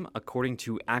 Among them, according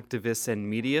to activists and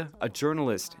media, a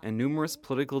journalist and numerous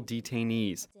political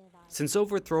detainees. Since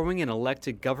overthrowing an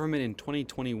elected government in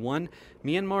 2021,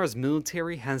 Myanmar's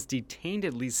military has detained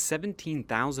at least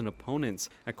 17,000 opponents,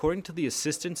 according to the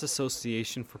Assistance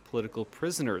Association for Political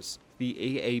Prisoners, the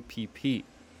AAPP.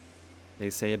 They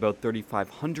say about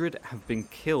 3,500 have been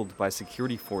killed by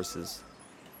security forces.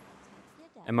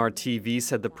 MRTV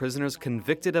said the prisoners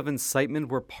convicted of incitement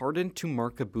were pardoned to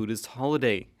mark a Buddhist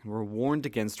holiday and were warned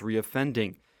against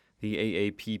reoffending.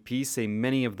 The AAPP say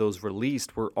many of those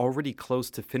released were already close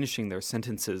to finishing their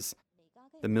sentences.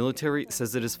 The military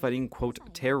says it is fighting, quote,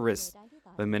 terrorists,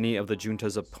 but many of the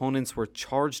junta's opponents were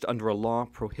charged under a law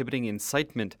prohibiting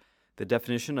incitement, the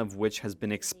definition of which has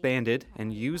been expanded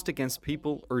and used against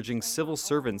people urging civil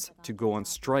servants to go on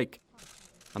strike.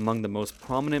 Among the most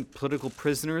prominent political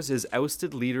prisoners is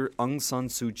ousted leader Aung San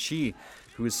Suu Kyi,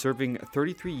 who is serving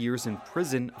 33 years in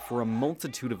prison for a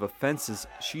multitude of offenses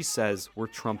she says were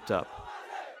trumped up.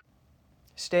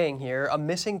 Staying here, a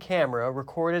missing camera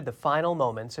recorded the final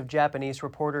moments of Japanese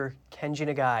reporter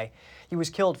Kenji Nagai. He was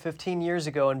killed 15 years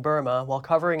ago in Burma while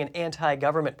covering an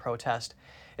anti-government protest.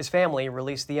 His family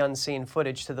released the unseen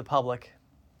footage to the public.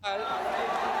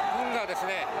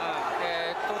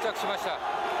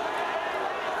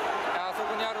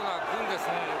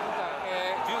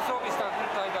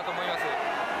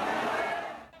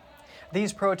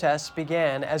 These protests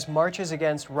began as marches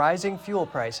against rising fuel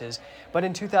prices, but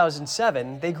in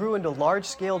 2007, they grew into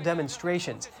large-scale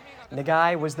demonstrations.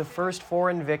 Nagai was the first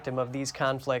foreign victim of these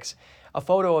conflicts. A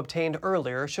photo obtained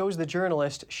earlier shows the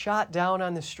journalist shot down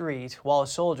on the street while a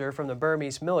soldier from the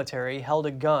Burmese military held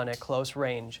a gun at close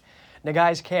range.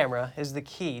 Nagai's camera is the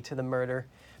key to the murder.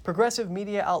 Progressive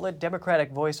media outlet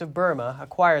Democratic Voice of Burma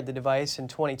acquired the device in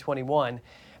 2021.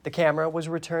 The camera was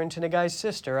returned to Nagai's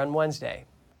sister on Wednesday.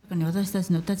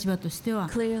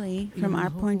 Clearly, from our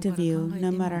point of view,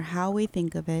 no matter how we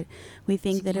think of it, we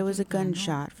think that it was a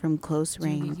gunshot from close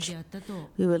range.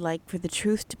 We would like for the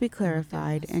truth to be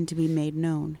clarified and to be made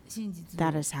known.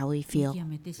 That is how we feel.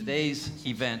 Today's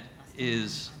event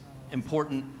is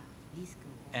important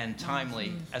and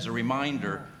timely as a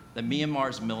reminder that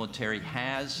Myanmar's military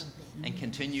has and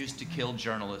continues to kill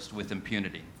journalists with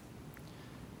impunity.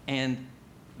 And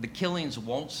the killings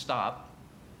won't stop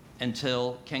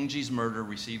until Kenji's murder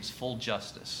receives full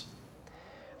justice.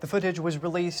 The footage was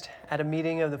released at a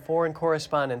meeting of the Foreign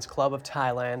Correspondents Club of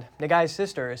Thailand. Nagai's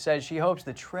sister says she hopes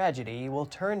the tragedy will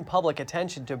turn public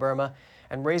attention to Burma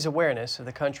and raise awareness of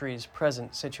the country's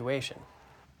present situation.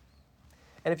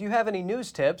 And if you have any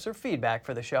news tips or feedback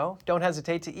for the show, don't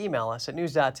hesitate to email us at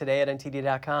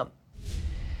news.today@ntd.com.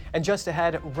 And just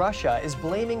ahead, Russia is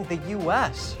blaming the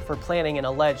U.S. for planning an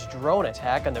alleged drone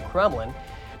attack on the Kremlin.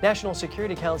 National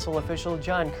Security Council official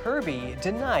John Kirby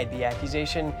denied the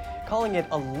accusation, calling it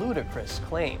a ludicrous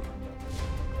claim.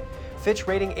 Fitch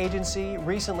rating agency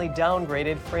recently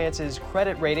downgraded France's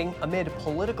credit rating amid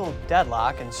political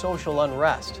deadlock and social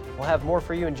unrest. We'll have more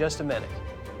for you in just a minute.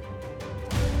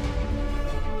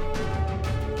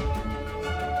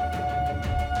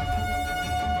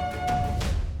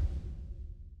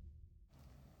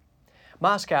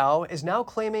 Moscow is now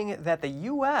claiming that the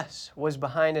U.S. was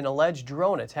behind an alleged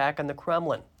drone attack on the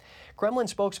Kremlin. Kremlin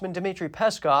spokesman Dmitry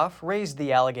Peskov raised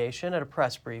the allegation at a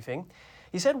press briefing.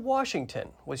 He said Washington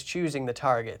was choosing the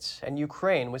targets and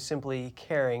Ukraine was simply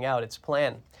carrying out its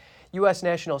plan. U.S.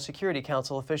 National Security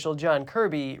Council official John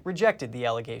Kirby rejected the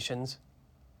allegations.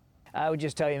 I would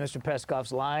just tell you Mr.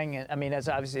 Peskov's lying. I mean, that's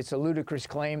obviously, it's a ludicrous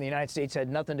claim. The United States had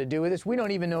nothing to do with this. We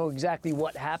don't even know exactly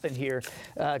what happened here,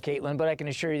 Caitlin, but I can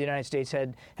assure you the United States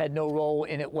had no role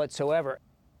in it whatsoever.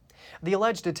 The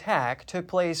alleged attack took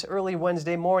place early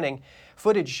Wednesday morning.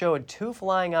 Footage showed two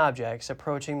flying objects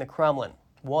approaching the Kremlin.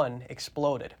 One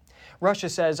exploded. Russia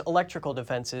says electrical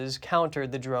defenses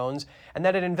countered the drones and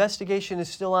that an investigation is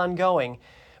still ongoing.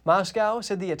 Moscow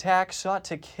said the attack sought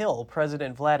to kill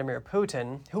President Vladimir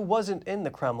Putin, who wasn't in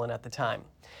the Kremlin at the time.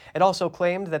 It also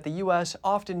claimed that the U.S.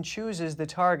 often chooses the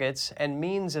targets and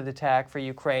means of attack for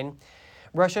Ukraine.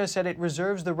 Russia said it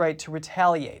reserves the right to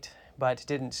retaliate, but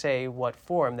didn't say what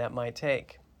form that might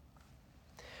take.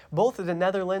 Both the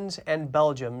Netherlands and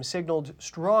Belgium signaled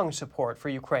strong support for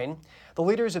Ukraine. The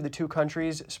leaders of the two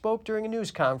countries spoke during a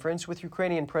news conference with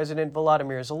Ukrainian President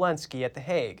Volodymyr Zelensky at The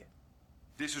Hague.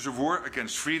 This is a war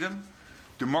against freedom,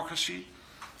 democracy,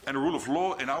 and the rule of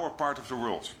law in our part of the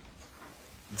world.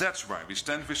 That's why we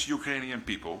stand with the Ukrainian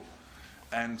people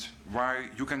and why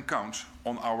you can count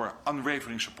on our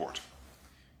unwavering support.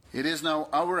 It is now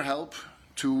our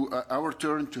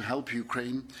turn to help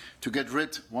Ukraine to get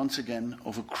rid once again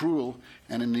of a cruel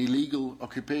and an illegal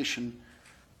occupation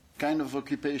kind of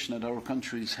occupation that our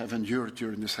countries have endured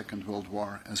during the Second World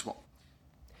War as well.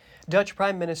 Dutch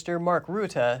Prime Minister Mark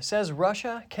Rutte says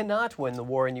Russia cannot win the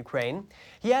war in Ukraine.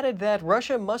 He added that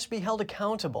Russia must be held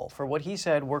accountable for what he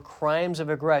said were crimes of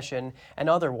aggression and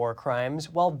other war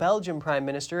crimes, while Belgium Prime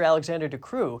Minister Alexander De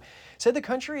Croo said the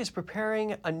country is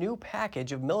preparing a new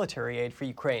package of military aid for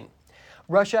Ukraine.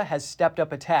 Russia has stepped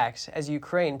up attacks as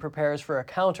Ukraine prepares for a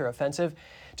counteroffensive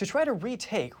to try to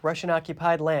retake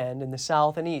Russian-occupied land in the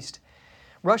south and east.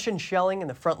 Russian shelling in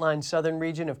the frontline southern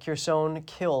region of Kherson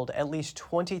killed at least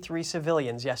 23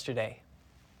 civilians yesterday.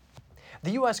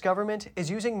 The U.S. government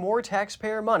is using more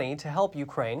taxpayer money to help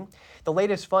Ukraine. The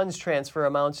latest funds transfer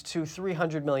amounts to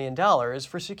 $300 million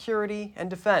for security and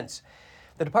defense.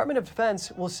 The Department of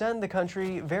Defense will send the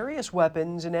country various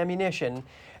weapons and ammunition.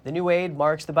 The new aid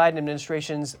marks the Biden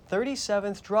administration's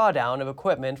 37th drawdown of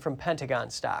equipment from Pentagon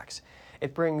stocks.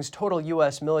 It brings total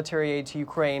U.S. military aid to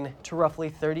Ukraine to roughly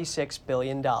 $36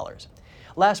 billion.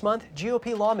 Last month,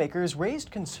 GOP lawmakers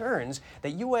raised concerns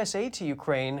that U.S. aid to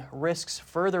Ukraine risks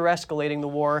further escalating the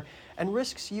war and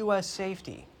risks U.S.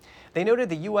 safety. They noted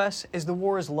the U.S. is the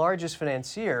war's largest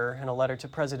financier in a letter to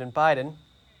President Biden.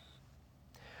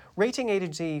 Rating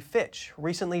agency Fitch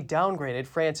recently downgraded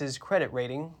France's credit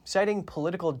rating, citing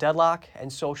political deadlock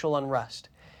and social unrest.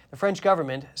 The French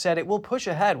government said it will push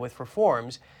ahead with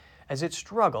reforms as it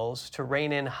struggles to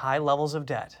rein in high levels of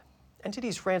debt.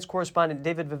 NTD's France correspondent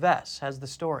David Vives has the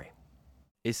story.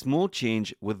 A small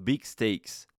change with big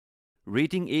stakes.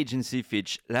 Rating agency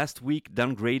Fitch last week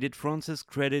downgraded France's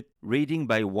credit rating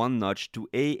by one notch to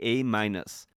AA-.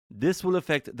 This will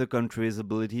affect the country's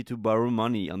ability to borrow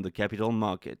money on the capital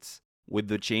markets. With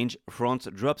the change, France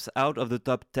drops out of the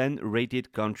top 10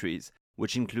 rated countries,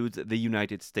 which includes the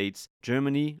United States,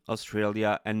 Germany,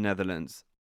 Australia, and Netherlands.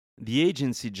 The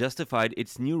agency justified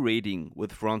its new rating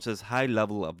with France's high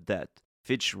level of debt.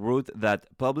 Fitch wrote that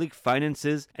public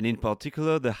finances, and in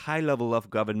particular the high level of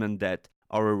government debt,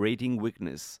 are a rating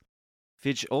weakness.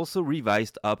 Fitch also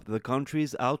revised up the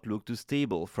country's outlook to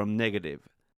stable from negative.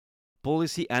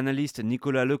 Policy analyst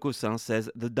Nicolas Lecossin says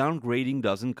the downgrading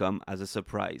doesn't come as a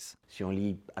surprise.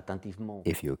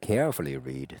 If you carefully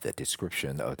read the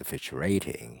description of the Fitch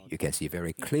rating, you can see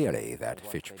very clearly that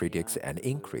Fitch predicts an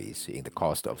increase in the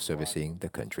cost of servicing the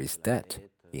country's debt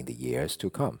in the years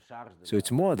to come. So it's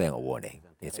more than a warning,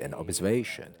 it's an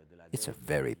observation. It's a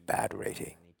very bad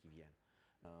rating.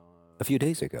 A few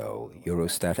days ago,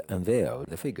 Eurostat unveiled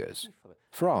the figures.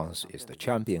 France is the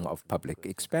champion of public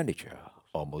expenditure,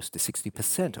 almost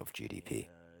 60% of GDP,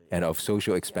 and of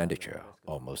social expenditure,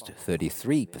 almost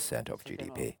 33% of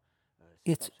GDP.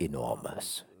 It's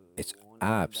enormous. It's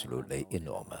absolutely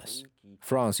enormous.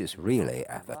 France is really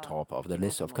at the top of the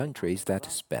list of countries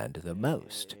that spend the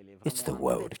most. It's the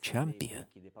world champion.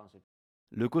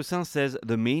 Lecossin says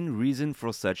the main reason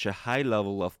for such a high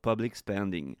level of public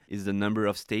spending is the number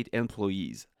of state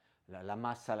employees.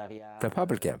 The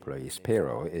public employees'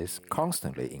 payroll is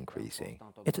constantly increasing.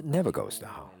 It never goes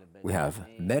down. We have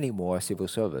many more civil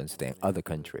servants than other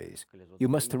countries. You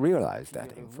must realize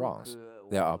that in France,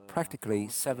 there are practically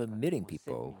 7 million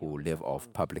people who live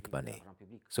off public money.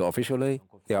 So officially,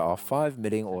 there are 5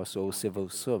 million or so civil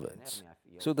servants.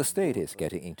 So the state is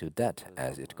getting into debt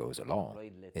as it goes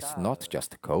along. It's not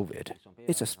just COVID.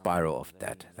 It's a spiral of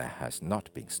debt that has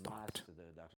not been stopped.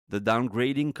 The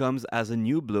downgrading comes as a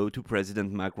new blow to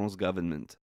President Macron's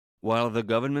government. While the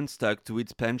government stuck to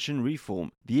its pension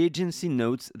reform, the agency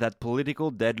notes that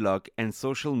political deadlock and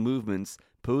social movements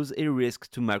pose a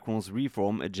risk to Macron's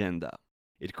reform agenda.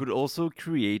 It could also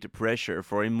create pressure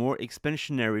for a more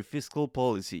expansionary fiscal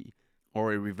policy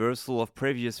or a reversal of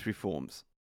previous reforms.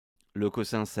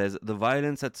 Lecossin says the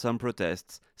violence at some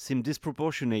protests seemed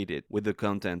disproportionate with the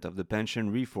content of the pension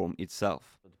reform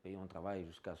itself.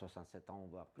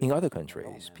 In other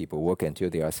countries, people work until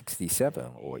they are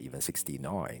 67 or even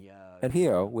 69. And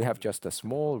here we have just a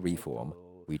small reform.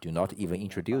 We do not even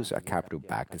introduce a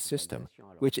capital-backed system,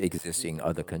 which exists in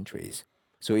other countries.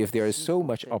 So if there is so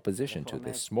much opposition to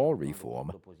this small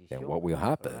reform, then what will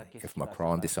happen if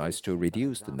Macron decides to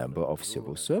reduce the number of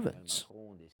civil servants?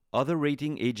 Other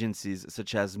rating agencies,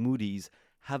 such as Moody's,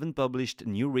 haven't published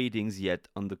new ratings yet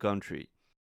on the country.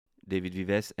 David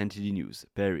Vives, NTD News,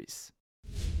 Paris.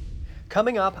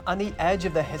 Coming up, on the edge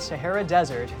of the Sahara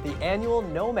Desert, the annual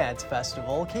Nomads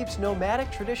Festival keeps nomadic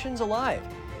traditions alive.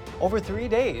 Over 3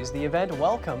 days, the event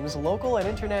welcomes local and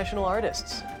international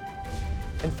artists.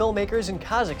 And filmmakers in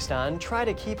Kazakhstan try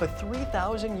to keep a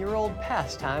 3,000-year-old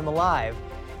pastime alive.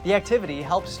 The activity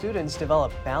helps students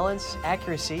develop balance,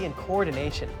 accuracy, and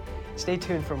coordination. Stay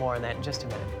tuned for more on that in just a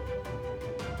minute.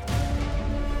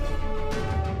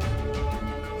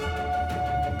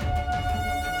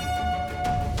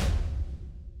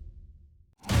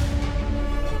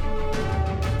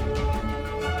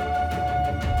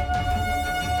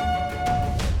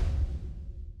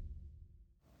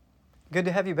 Good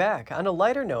to have you back. On a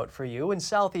lighter note for you, in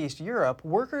Southeast Europe,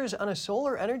 workers on a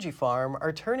solar energy farm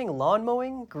are turning lawn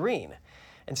mowing green.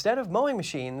 Instead of mowing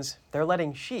machines, they're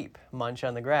letting sheep munch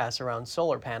on the grass around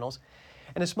solar panels.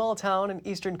 In a small town in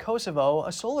eastern Kosovo,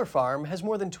 a solar farm has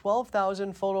more than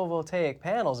 12,000 photovoltaic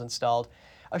panels installed.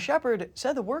 A shepherd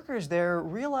said the workers there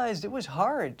realized it was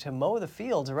hard to mow the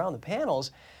fields around the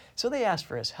panels, so they asked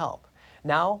for his help.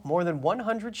 Now, more than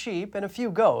 100 sheep and a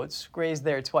few goats graze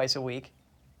there twice a week.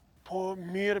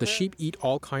 The sheep eat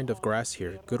all kind of grass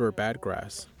here, good or bad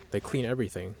grass. They clean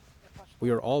everything.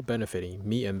 We are all benefiting,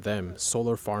 me and them,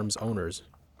 solar farms owners.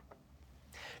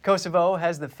 Kosovo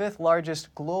has the 5th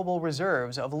largest global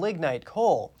reserves of lignite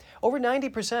coal. Over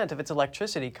 90% of its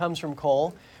electricity comes from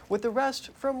coal, with the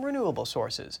rest from renewable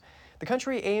sources. The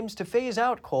country aims to phase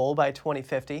out coal by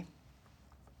 2050.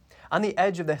 On the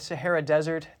edge of the Sahara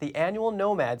Desert, the annual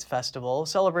Nomads Festival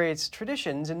celebrates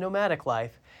traditions in nomadic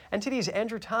life. NTD's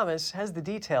Andrew Thomas has the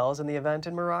details on the event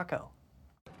in Morocco.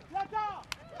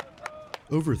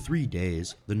 Over 3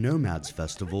 days, the Nomads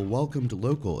Festival welcomed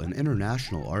local and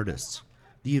international artists.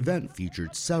 The event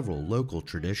featured several local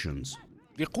traditions.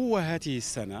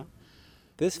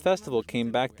 This festival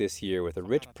came back this year with a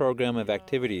rich program of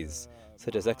activities,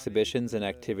 such as exhibitions and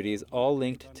activities all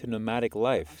linked to nomadic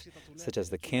life, such as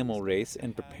the camel race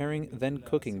and preparing then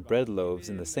cooking bread loaves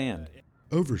in the sand.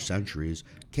 Over centuries,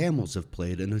 camels have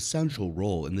played an essential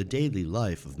role in the daily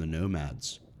life of the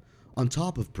nomads. On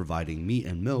top of providing meat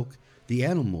and milk, the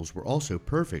animals were also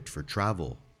perfect for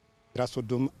travel.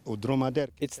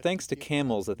 It's thanks to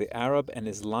camels that the Arab and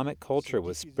Islamic culture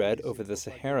was spread over the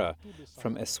Sahara,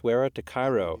 from Essaouira to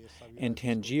Cairo, and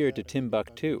Tangier to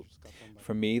Timbuktu.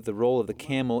 For me, the role of the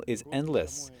camel is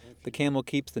endless. The camel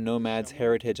keeps the nomad's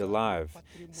heritage alive.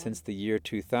 Since the year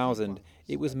 2000,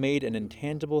 it was made an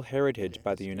intangible heritage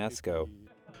by the UNESCO.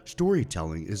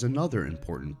 Storytelling is another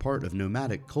important part of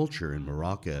nomadic culture in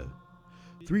Morocco.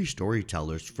 3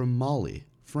 storytellers from Mali,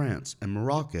 France, and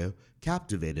Morocco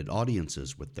captivated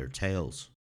audiences with their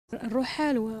tales.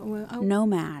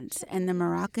 Nomads and the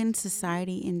Moroccan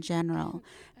society in general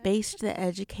based the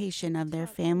education of their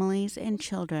families and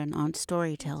children on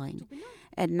storytelling.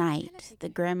 At night, the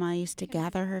grandma used to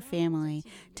gather her family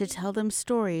to tell them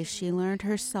stories she learned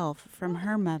herself from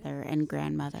her mother and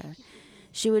grandmother.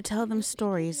 She would tell them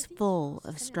stories full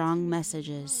of strong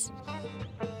messages.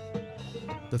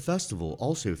 The festival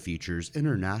also features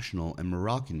international and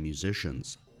Moroccan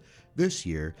musicians. This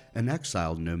year, an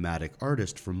exiled nomadic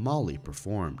artist from Mali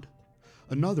performed.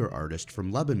 Another artist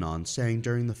from Lebanon sang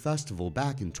during the festival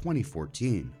back in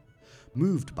 2014.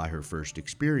 Moved by her first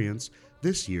experience,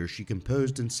 this year she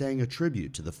composed and sang a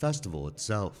tribute to the festival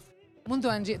itself.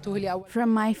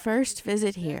 From my first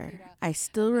visit here, I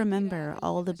still remember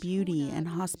all the beauty and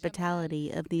hospitality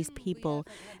of these people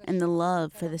and the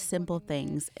love for the simple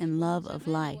things and love of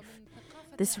life.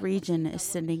 This region is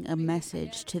sending a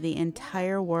message to the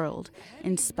entire world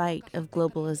in spite of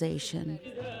globalization.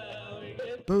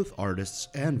 Both artists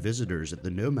and visitors at the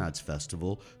Nomads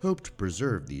Festival hope to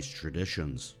preserve these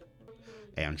traditions.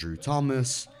 Andrew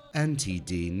Thomas,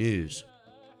 NTD News.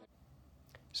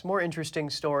 Some more interesting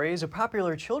stories. A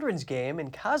popular children's game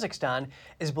in Kazakhstan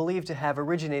is believed to have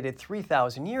originated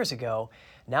 3,000 years ago.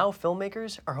 Now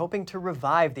filmmakers are hoping to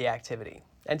revive the activity.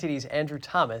 NTD's Andrew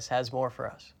Thomas has more for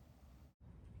us.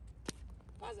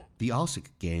 The Osik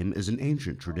game is an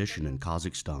ancient tradition in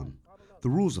Kazakhstan. The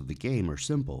rules of the game are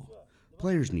simple.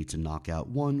 Players need to knock out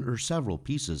one or several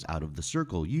pieces out of the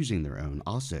circle using their own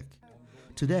Osik.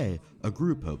 Today, a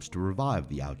group hopes to revive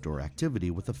the outdoor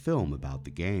activity with a film about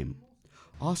the game.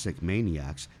 Osik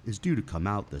Maniacs is due to come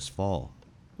out this fall.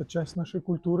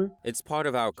 It's part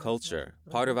of our culture,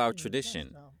 part of our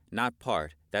tradition. Not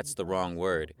part, that's the wrong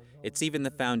word. It's even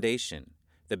the foundation,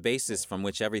 the basis from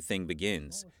which everything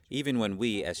begins, even when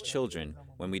we, as children,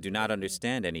 when we do not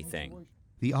understand anything.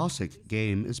 The Osik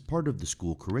game is part of the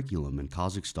school curriculum in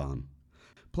Kazakhstan.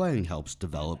 Playing helps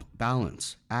develop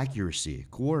balance, accuracy,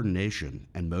 coordination,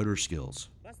 and motor skills.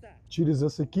 Through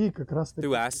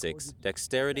ASICs,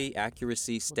 dexterity,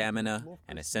 accuracy, stamina,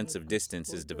 and a sense of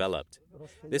distance is developed.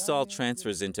 This all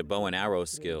transfers into bow and arrow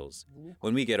skills.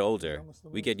 When we get older,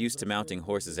 we get used to mounting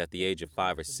horses at the age of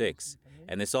 5 or 6,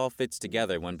 and this all fits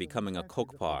together when becoming a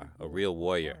kokpar, a real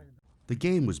warrior. The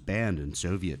game was banned in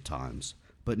Soviet times,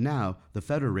 but now the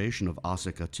Federation of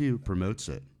Osik-A2 promotes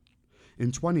it.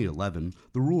 In 2011,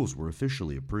 the rules were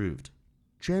officially approved.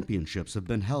 Championships have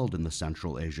been held in the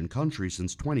Central Asian country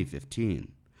since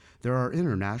 2015. There are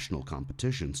international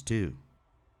competitions too.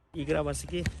 The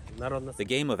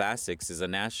game of ASICs is a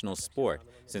national sport,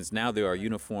 since now there are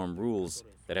uniform rules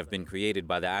that have been created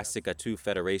by the ASIC-A2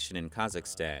 Federation in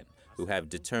Kazakhstan, who have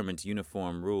determined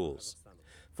uniform rules.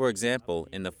 For example,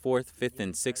 in the 4th, 5th,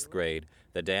 and 6th grade,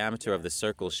 the diameter of the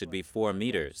circle should be 4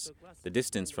 meters. The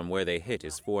distance from where they hit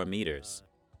is 4 meters.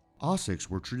 Ossics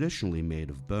were traditionally made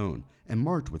of bone and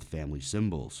marked with family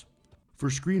symbols. For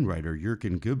screenwriter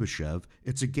Yurkin Gubashev,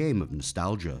 it's a game of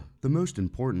nostalgia. The most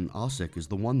important ossic is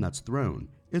the one that's thrown.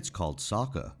 It's called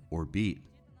saka, or beat.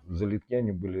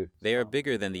 They are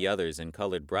bigger than the others and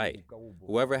colored bright.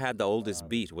 Whoever had the oldest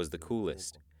beat was the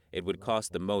coolest. It would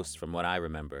cost the most from what I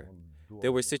remember.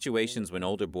 There were situations when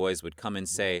older boys would come and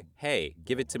say, "Hey,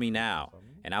 give it to me now,"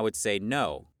 and I would say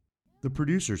no. The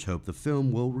producers hope the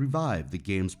film will revive the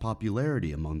game's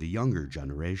popularity among the younger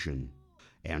generation.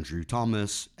 Andrew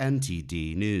Thomas,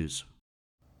 NTD News.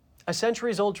 A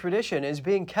centuries-old tradition is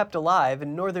being kept alive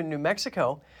in northern New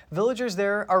Mexico. Villagers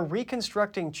there are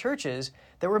reconstructing churches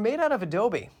that were made out of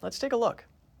Adobe. Let's take a look.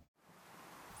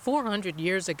 400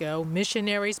 years ago,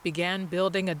 missionaries began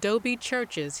building Adobe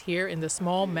churches here in the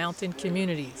small mountain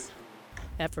communities.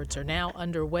 Efforts are now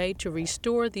underway to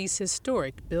restore these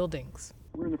historic buildings.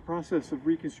 We're in the process of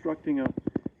reconstructing an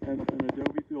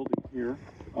Adobe building here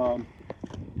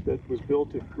that was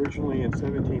built originally in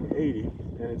 1780,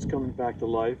 and it's coming back to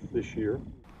life this year.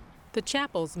 The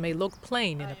chapels may look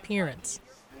plain in appearance,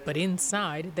 but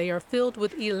inside they are filled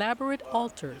with elaborate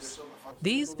altars.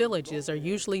 These villages are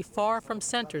usually far from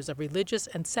centers of religious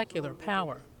and secular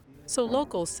power, so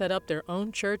locals set up their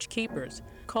own church keepers,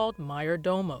 called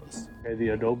mayordomos. The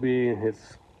Adobe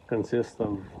consists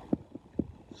of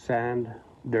sand,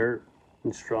 dirt,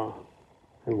 and straw,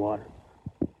 and water.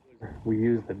 We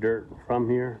used the dirt from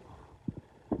here,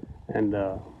 and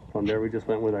from there we just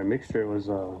went with our mixture. It was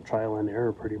trial and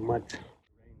error pretty much.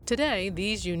 Today,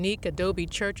 these unique Adobe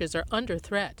churches are under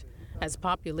threat. As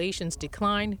populations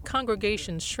decline,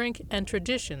 congregations shrink, and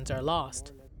traditions are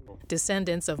lost.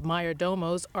 Descendants of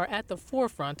mayordomos are at the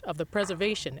forefront of the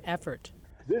preservation effort.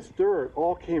 This dirt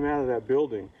all came out of that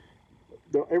building.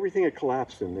 Everything had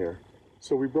collapsed in there.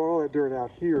 So we brought all that dirt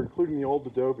out here, including the old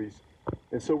Adobes,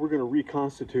 and so we're going to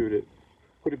reconstitute it,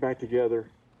 put it back together.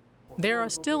 There are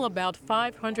still about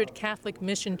 500 Catholic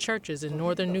mission churches in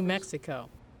northern New Mexico.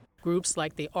 Groups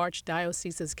like the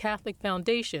Archdiocese's Catholic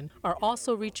Foundation are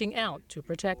also reaching out to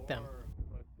protect them.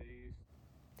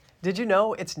 Did you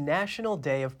know it's National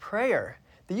Day of Prayer?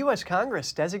 The U.S.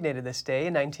 Congress designated this day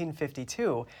in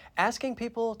 1952, asking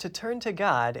people to turn to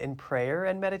God in prayer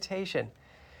and meditation.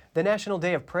 The National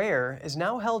Day of Prayer is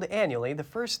now held annually the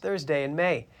first Thursday in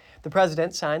May. The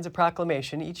President signs a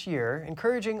proclamation each year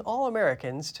encouraging all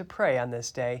Americans to pray on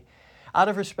this day. Out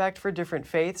of respect for different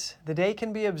faiths, the day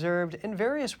can be observed in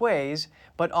various ways,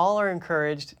 but all are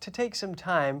encouraged to take some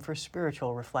time for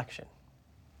spiritual reflection.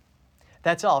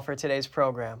 That's all for today's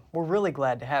program. We're really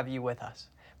glad to have you with us.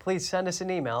 Please send us an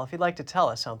email if you'd like to tell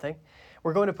us something.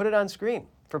 We're going to put it on screen.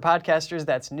 For podcasters,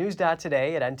 that's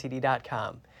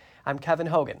news.today@ntd.com. I'm Kevin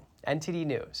Hogan, NTD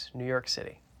News, New York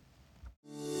City.